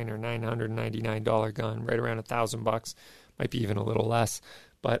 $899 or $999 gun, right around $1,000, might be even a little less.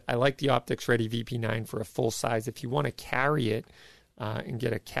 But I like the Optics Ready VP9 for a full size. If you want to carry it and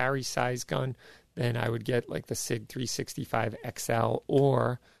get a carry size gun, then I would get like the SIG 365 XL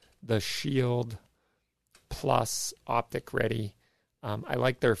or the Shield Plus Optic Ready. I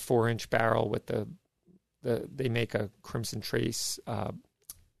like their 4-inch barrel with they make a Crimson Trace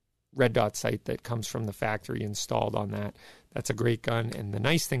red dot sight that comes from the factory installed on that. That's a great gun. And the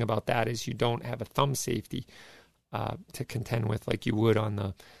nice thing about that is you don't have a thumb safety to contend with like you would on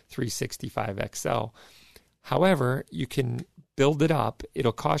the 365 XL. However, you can build it up.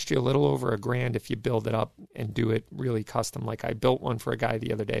 It'll cost you a little over $1,000 if you build it up and do it really custom. Like I built one for a guy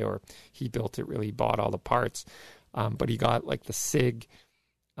the other day, or he built it, really bought all the parts. But he got like the SIG,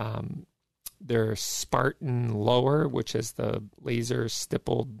 their Spartan lower, which is the laser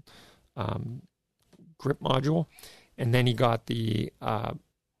stippled grip module. And then he got the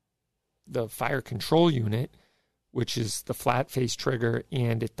fire control unit, which is the flat face trigger,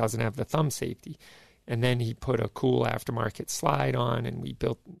 and it doesn't have the thumb safety. And then he put a cool aftermarket slide on, and we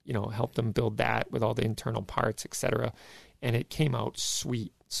built, helped him build that with all the internal parts, etc. And it came out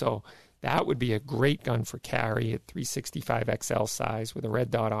sweet. So that would be a great gun for carry at 365 XL size with a red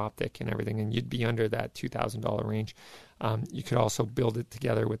dot optic and everything, and you'd be under that $2,000 range. You could also build it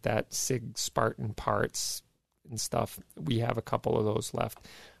together with that SIG Spartan parts and stuff. We have a couple of those left.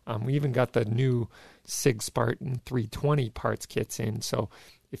 We even got the new SIG Spartan 320 parts kits in, so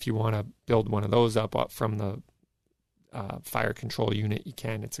if you want to build one of those up from the fire control unit, you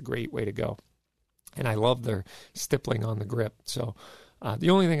can. It's a great way to go. And I love their stippling on the grip. So the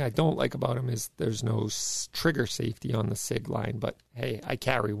only thing I don't like about them is there's no trigger safety on the SIG line. But hey, I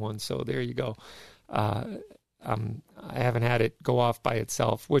carry one, so there you go. I haven't had it go off by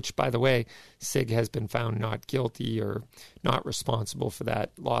itself, which, by the way, SIG has been found not guilty or not responsible for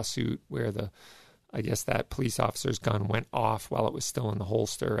that lawsuit where I guess that police officer's gun went off while it was still in the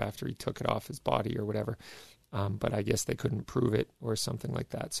holster after he took it off his body or whatever. But I guess they couldn't prove it or something like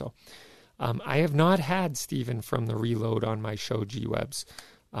that. So I have not had Stephen from the Reload on my show, G-Webs.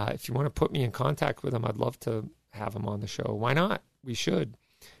 If you want to put me in contact with him, I'd love to have him on the show. Why not? We should.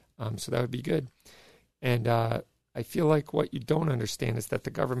 So that would be good. And I feel like what you don't understand is that the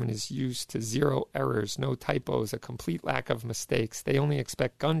government is used to zero errors, no typos, a complete lack of mistakes. They only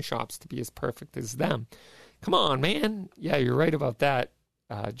expect gun shops to be as perfect as them. Come on, man. Yeah, you're right about that,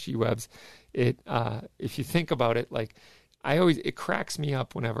 G-Webs. If you think about it, like it cracks me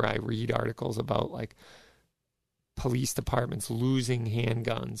up whenever I read articles about like police departments losing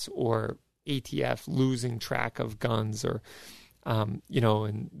handguns or ATF losing track of guns or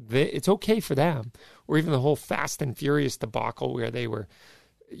it's okay for them. Or even the whole Fast and Furious debacle where they were,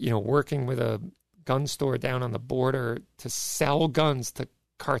 working with a gun store down on the border to sell guns to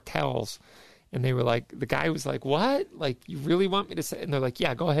cartels. And they were like, the guy was like, what? Like, you really want me to sell? And they're like,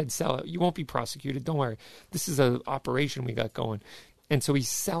 yeah, go ahead, sell it. You won't be prosecuted. Don't worry. This is an operation we got going. And so he's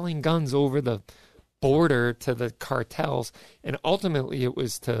selling guns over the border to the cartels. And ultimately it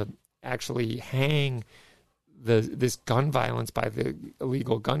was to actually hang this gun violence by the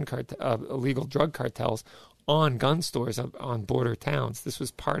illegal drug cartels on gun stores on border towns. This was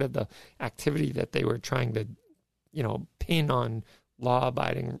part of the activity that they were trying to, pin on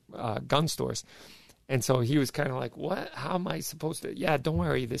law-abiding gun stores. And so he was kind of like, what? How am I supposed to? Yeah, don't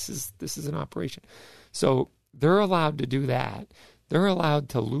worry. This is an operation. So they're allowed to do that. They're allowed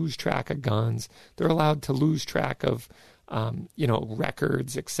to lose track of guns. They're allowed to lose track of,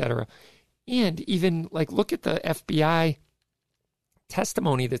 records, etc. And even look at the FBI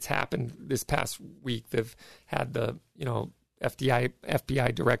testimony that's happened this past week. They've had the,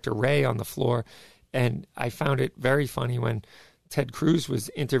 FBI Director Wray on the floor. And I found it very funny when Ted Cruz was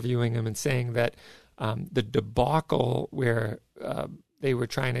interviewing him and saying that the debacle where they were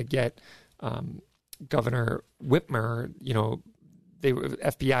trying to get Governor Whitmer,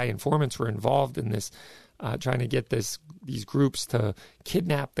 FBI informants were involved in this, trying to get these groups to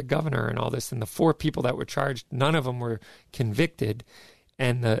kidnap the governor and all this. And the 4 people that were charged, none of them were convicted.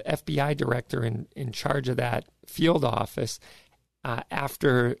 And the FBI director in charge of that field office,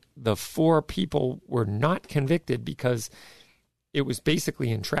 after the 4 people were not convicted because it was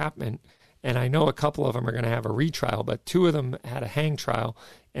basically entrapment, And I know a couple of them are going to have a retrial, but 2 of them had a hang trial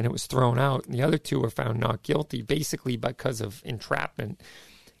and it was thrown out. And the other 2 were found not guilty, basically because of entrapment.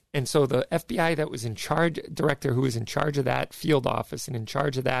 And so the FBI that was in charge, director who was in charge of that field office and in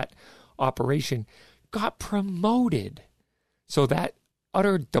charge of that operation, got promoted. So that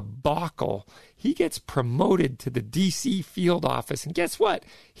utter debacle, he gets promoted to the DC field office. And guess what?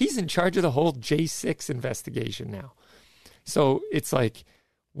 He's in charge of the whole J6 investigation now. So it's like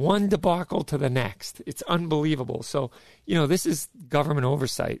one debacle to the next. It's unbelievable. So, this is government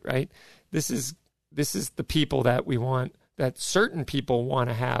oversight, right? This is the people that we want, that certain people want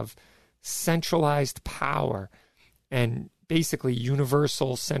to have centralized power and basically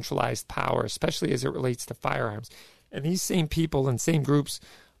universal centralized power, especially as it relates to firearms. And these same people and same groups,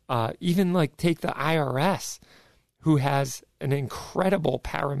 even like take the IRS, who has an incredible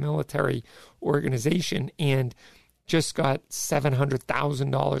paramilitary organization and just got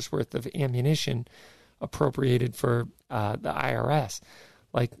 $700,000 worth of ammunition appropriated for the IRS.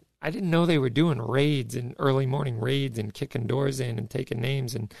 Like, I didn't know they were doing raids and early morning raids and kicking doors in and taking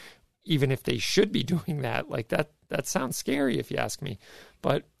names. And even if they should be doing that, like that sounds scary if you ask me.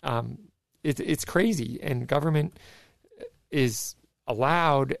 But it's crazy. And government is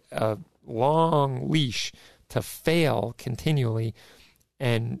allowed a long leash to fail continually.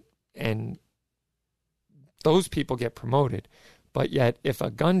 And those people get promoted. But yet, if a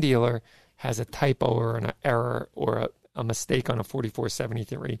gun dealer has a typo or an error or a mistake on a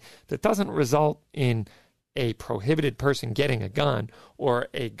 4473 that doesn't result in a prohibited person getting a gun or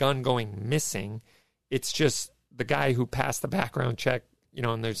a gun going missing, it's just the guy who passed the background check,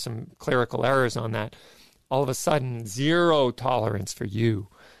 and there's some clerical errors on that. All of a sudden, 0 tolerance for you.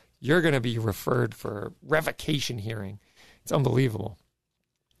 You're going to be referred for revocation hearing. It's unbelievable.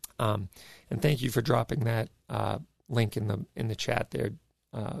 And thank you for dropping that link in the chat there.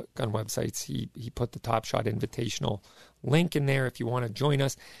 Gun Websites. He put the Top Shot Invitational link in there if you want to join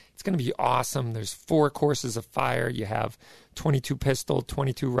us. It's going to be awesome. There's 4 courses of fire. You have 22 pistol,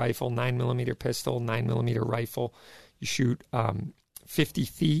 22 rifle, 9mm pistol, 9mm rifle. You shoot 50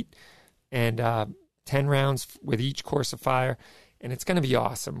 feet and 10 rounds with each course of fire. And it's going to be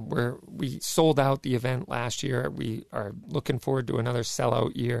awesome. We sold out the event last year. We are looking forward to another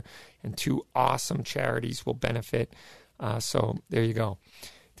sellout year, and 2 awesome charities will benefit. So there you go.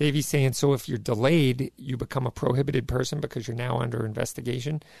 Davey's saying, so if you're delayed, you become a prohibited person because you're now under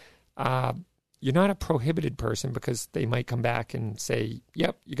investigation. You're not a prohibited person because they might come back and say,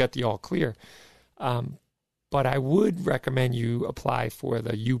 yep, you got the all clear. But I would recommend you apply for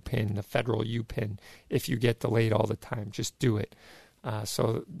the UPIN, the federal UPIN, if you get delayed all the time. Just do it.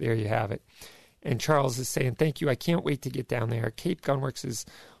 So there you have it. And Charles is saying, thank you. I can't wait to get down there. Cape Gunworks is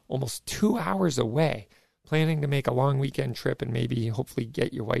almost 2 hours away. Planning to make a long weekend trip and maybe hopefully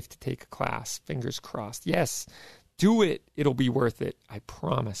get your wife to take a class. Fingers crossed. Yes, do it. It'll be worth it. I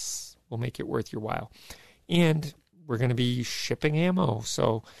promise. We'll make it worth your while. And we're going to be shipping ammo.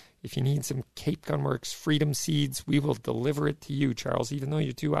 So if you need some Cape Gunworks Freedom Seeds, we will deliver it to you, Charles, even though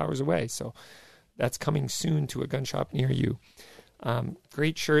you're 2 hours away. So that's coming soon to a gun shop near you.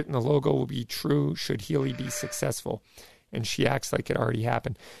 Great shirt, and the logo will be true should Healy be successful. And she acts like it already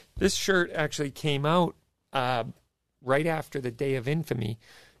happened. This shirt actually came out right after the Day of Infamy,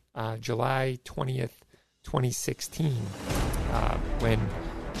 July 20th, 2016, when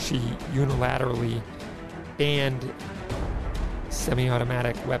she unilaterally banned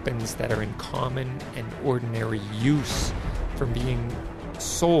semi-automatic weapons that are in common and ordinary use from being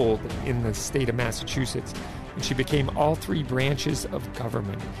sold in the state of Massachusetts. And she became all 3 branches of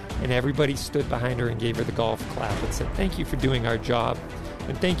government. And everybody stood behind her and gave her the golf clap and said, thank you for doing our job.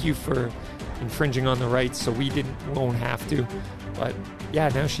 And thank you for infringing on the rights so we won't have to. But yeah,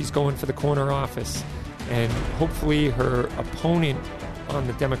 now she's going for the corner office. And hopefully her opponent on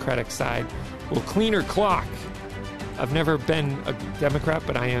the Democratic side will clean her clock. I've never been a Democrat,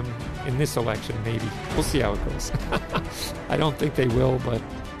 but I am in this election, maybe. We'll see how it goes. I don't think they will, but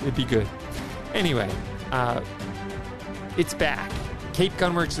it'd be good. Anyway, it's back. Cape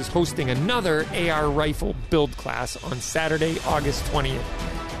Gunworks is hosting another AR rifle build class on Saturday, August 20th.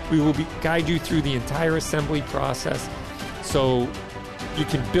 We will guide you through the entire assembly process so you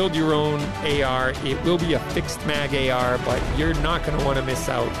can build your own AR. It will be a fixed mag AR, but you're not going to want to miss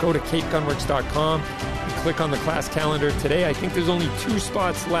out. Go to capegunworks.com and click on the class calendar today. I think there's only 2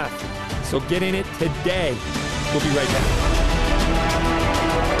 spots left, so get in it today. We'll be right back.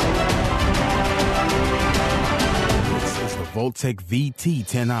 This is the Voltec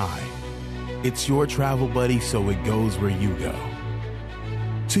VT10i. It's your travel buddy, so it goes where you go.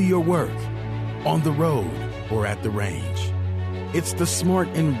 To your work, on the road, or at the range. It's the smart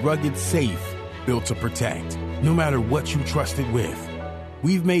and rugged safe built to protect, no matter what you trust it with.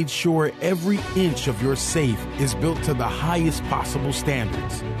 We've made sure every inch of your safe is built to the highest possible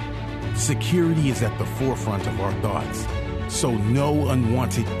standards. Security is at the forefront of our thoughts, so no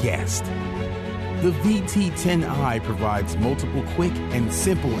unwanted guest. The VT10i provides multiple quick and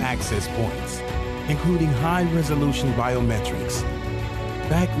simple access points, including high-resolution biometrics,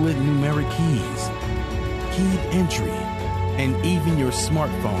 backlit numeric keys, keyed entry, and even your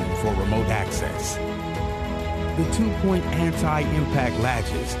smartphone for remote access. The 2-point anti-impact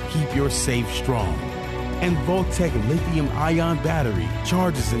latches keep your safe strong, and Voltec lithium-ion battery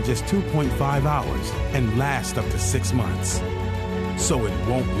charges in just 2.5 hours and lasts up to 6 months. So it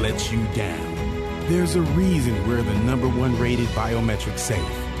won't let you down. There's a reason we're the #1 rated biometric safe.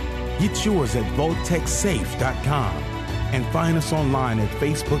 Get yours at VoltecSafe.com and find us online at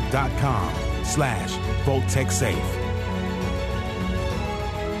Facebook.com/VoltecSafe.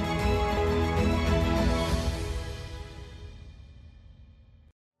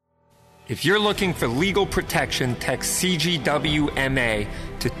 If you're looking for legal protection, text CGWMA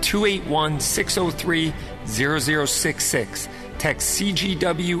to 281-603-0066. Text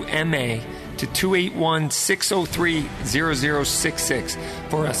CGWMA to 281-603-0066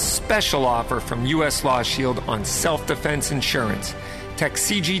 for a special offer from U.S. Law Shield on self-defense insurance. Text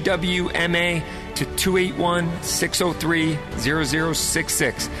CGWMA to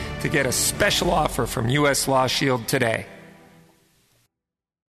 281-603-0066 to get a special offer from U.S. Law Shield today.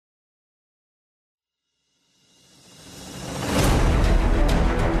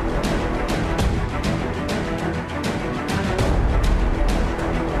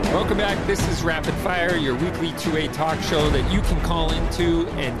 Welcome back. This is Rapid Fire, your weekly 2A talk show that you can call into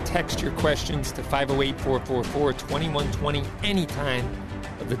and text your questions to 508-444-2120 any time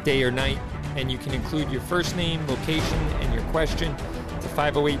of the day or night. And you can include your first name, location, and your question to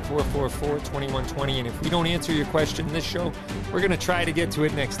 508-444-2120. And if we don't answer your question this show, we're going to try to get to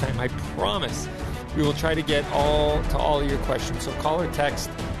it next time. I promise we will try to get to all of your questions. So call or text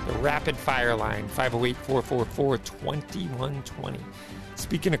the Rapid Fire line, 508-444-2120.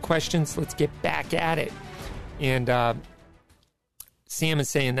 Speaking of questions, let's get back at it. And Sam is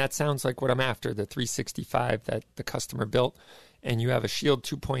saying, that sounds like what I'm after, the 365 that the customer built. And you have a Shield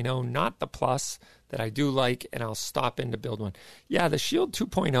 2.0, not the Plus, that I do like, and I'll stop in to build one. Yeah, the Shield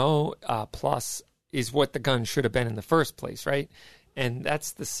 2.0 Plus is what the gun should have been in the first place, right? And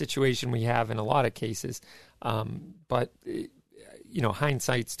that's the situation we have in a lot of cases. But,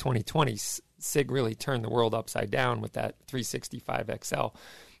 hindsight's 2020. SIG really turned the world upside down with that 365 XL,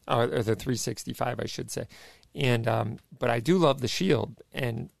 or the 365, I should say. And but I do love the Shield,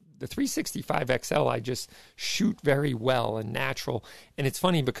 and the 365 XL I just shoot very well and natural. And it's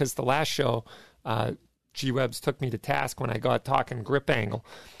funny because the last show, G-Webs took me to task when I got talking grip angle.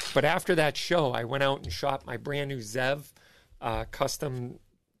 But after that show, I went out and shot my brand new Zev custom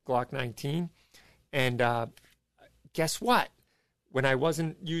Glock 19. And guess what? When I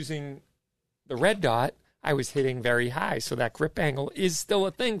wasn't using the red dot, I was hitting very high. So that grip angle is still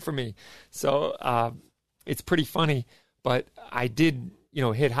a thing for me. So it's pretty funny. But I did,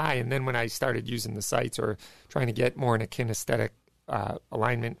 hit high. And then when I started using the sights or trying to get more in a kinesthetic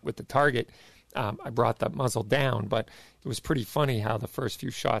alignment with the target, I brought the muzzle down. But it was pretty funny how the first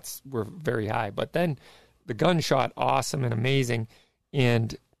few shots were very high. But then the gun shot awesome and amazing.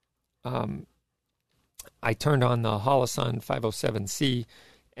 And I turned on the Holosun 507C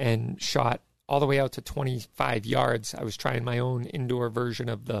and shot all the way out to 25 yards. I was trying my own indoor version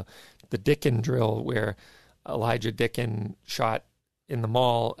of the Dickin drill where Elijah Dickin shot in the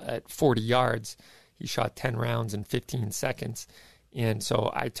mall at 40 yards. He shot 10 rounds in 15 seconds. And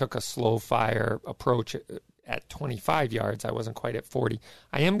so I took a slow fire approach at 25 yards. I wasn't quite at 40.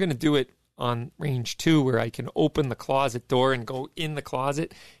 I am going to do it on range 2 where I can open the closet door and go in the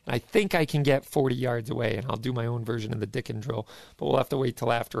closet. And I think I can get 40 yards away, and I'll do my own version of the Dickin drill. But we'll have to wait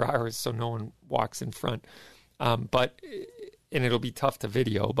till after hours so no one walks in front. And it'll be tough to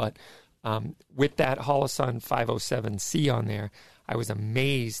video. But with that Holosun 507C on there, I was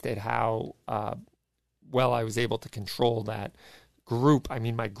amazed at how well I was able to control that group. I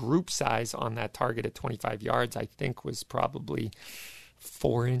mean, my group size on that target at 25 yards, I think, was probably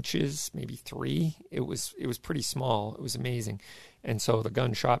 4 inches, maybe 3. It was pretty small. It was amazing. And so the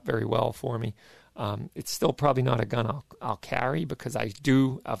gun shot very well for me. It's still probably not a gun I'll carry because I've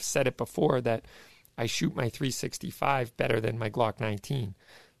said it before that I shoot my 365 better than my Glock 19.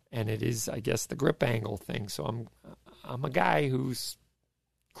 And it is, I guess, the grip angle thing. So I'm a guy who's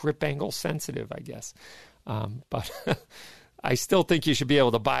grip angle sensitive, I guess. But I still think you should be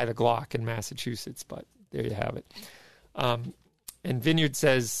able to buy the Glock in Massachusetts, but there you have it. And Vineyard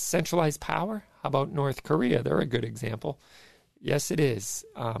says, centralized power? How about North Korea? They're a good example. Yes, it is.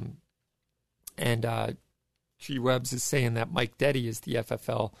 And G. Webbs is saying that Mike Deddy is the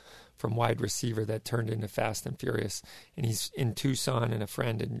FFL from wide receiver that turned into Fast and Furious. And he's in Tucson and a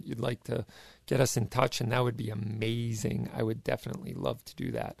friend, and you'd like to get us in touch, and that would be amazing. I would definitely love to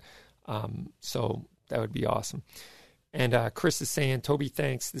do that. So that would be awesome. And Chris is saying, Toby,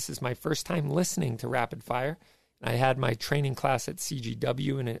 thanks. This is my first time listening to Rapid Fire. I had my training class at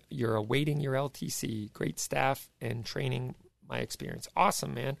CGW, and you're awaiting your LTC. Great staff and training, my experience.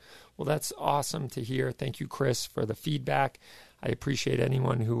 Awesome, man. Well, that's awesome to hear. Thank you, Chris, for the feedback. I appreciate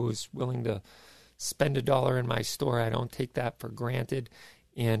anyone who was willing to spend $1 in my store. I don't take that for granted.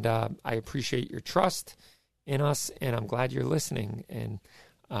 And I appreciate your trust in us, and I'm glad you're listening. And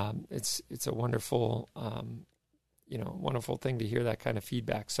it's a wonderful, wonderful thing to hear that kind of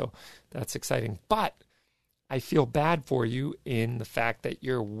feedback. So that's exciting. But I feel bad for you in the fact that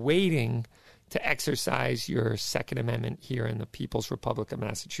you're waiting to exercise your Second Amendment here in the People's Republic of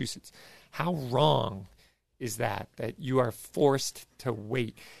Massachusetts. How wrong is that you are forced to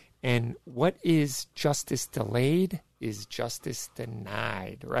wait? And what is justice delayed is justice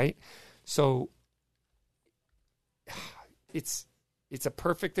denied, right? So it's a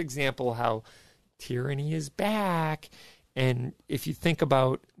perfect example how tyranny is back. And if you think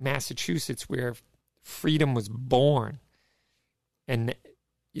about Massachusetts, where freedom was born, and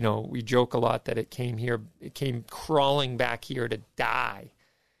we joke a lot that it came crawling back here to die.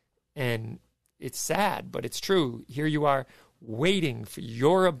 And it's sad, but it's true. Here you are waiting for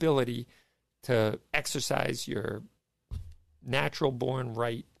your ability to exercise your natural born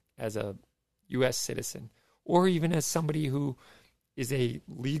right as a U.S. citizen, or even as somebody who is a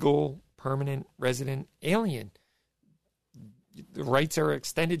legal permanent resident alien. The rights are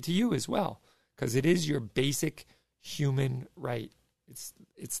extended to you as well, because it is your basic human right.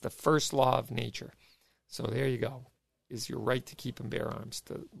 It's the first law of nature. So there you go, is your right to keep and bear arms,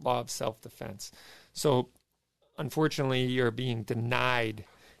 the law of self-defense. So unfortunately, you're being denied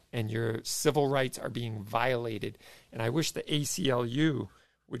and your civil rights are being violated. And I wish the ACLU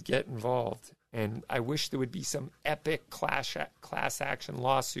would get involved. And I wish there would be some epic class action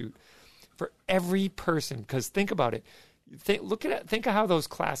lawsuit for every person. Because think about it. Think of how those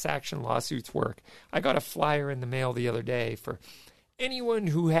class action lawsuits work. I got a flyer in the mail the other day for anyone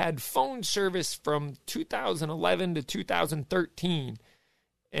who had phone service from 2011 to 2013.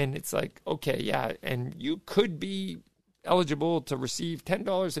 And it's like, okay, yeah, and you could be eligible to receive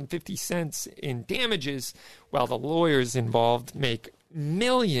 $10.50 in damages, while the lawyers involved make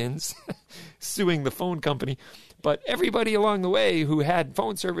millions suing the phone company. But everybody along the way who had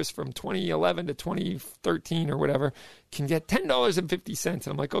phone service from 2011 to 2013 or whatever can get $10.50. And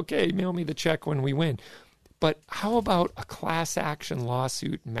I'm like, okay, mail me the check when we win. But how about a class action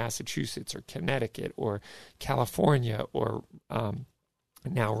lawsuit in Massachusetts or Connecticut or California or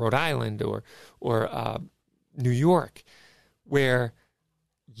now Rhode Island or New York, where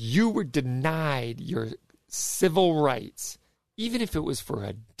you were denied your civil rights, even if it was for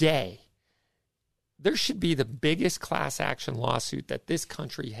a day? There should be the biggest class action lawsuit that this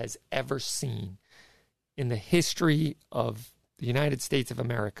country has ever seen in the history of the United States of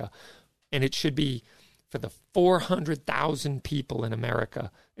America. And it should be for the 400,000 people in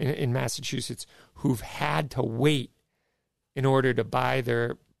America, in Massachusetts, who've had to wait in order to buy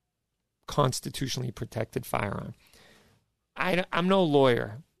their constitutionally protected firearm. I'm no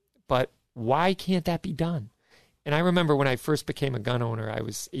lawyer, but why can't that be done? And I remember when I first became a gun owner, I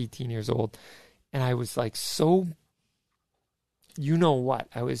was 18 years old, and I was like,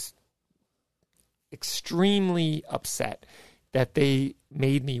 I was extremely upset that they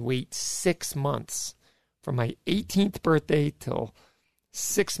made me wait 6 months from my 18th birthday till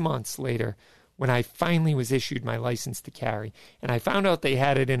 6 months later, when I finally was issued my license to carry. And I found out they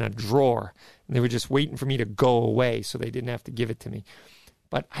had it in a drawer, and they were just waiting for me to go away so they didn't have to give it to me.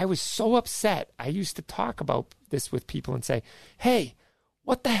 But I was so upset. I used to talk about this with people and say, hey,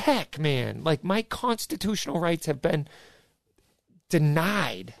 what the heck, man? Like, my constitutional rights have been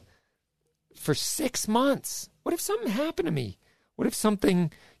denied for 6 months. What if something happened to me? What if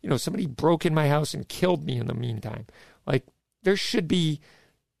somebody broke in my house and killed me in the meantime? Like, there should be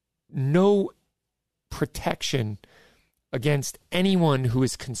no protection against anyone who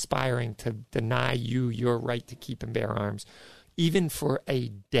is conspiring to deny you your right to keep and bear arms, even for a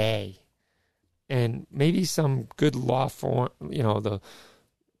day. And maybe some good law form,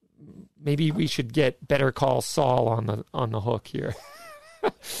 maybe we should get Better Call Saul on the hook here,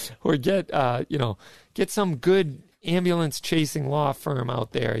 or get some good ambulance chasing law firm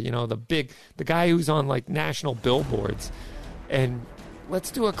out there. The guy who's on like national billboards, And let's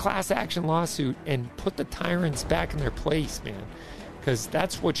do a class action lawsuit and put the tyrants back in their place, man, because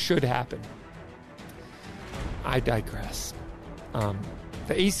that's what should happen. I digress.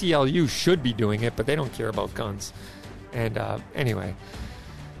 The ACLU should be doing it, but they don't care about guns. And anyway,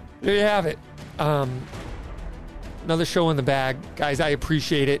 there you have it. Another show in the bag. Guys, I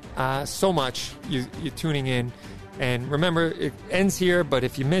appreciate it so much, you tuning in. And remember, it ends here, but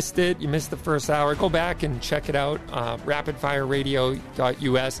if you missed it, you missed the first hour, go back and check it out,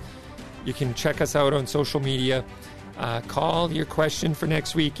 rapidfireradio.us. You can check us out on social media. Call your question for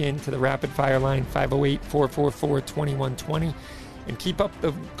next week into the Rapid Fire line, 508-444-2120. And keep up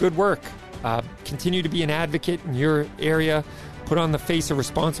the good work. Continue to be an advocate in your area. Put on the face of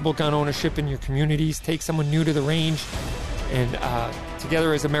responsible gun ownership in your communities. Take someone new to the range. And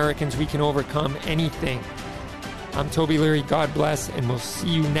together as Americans, we can overcome anything. I'm Toby Leary. God bless, and we'll see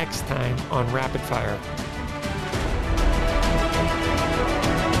you next time on Rapid Fire.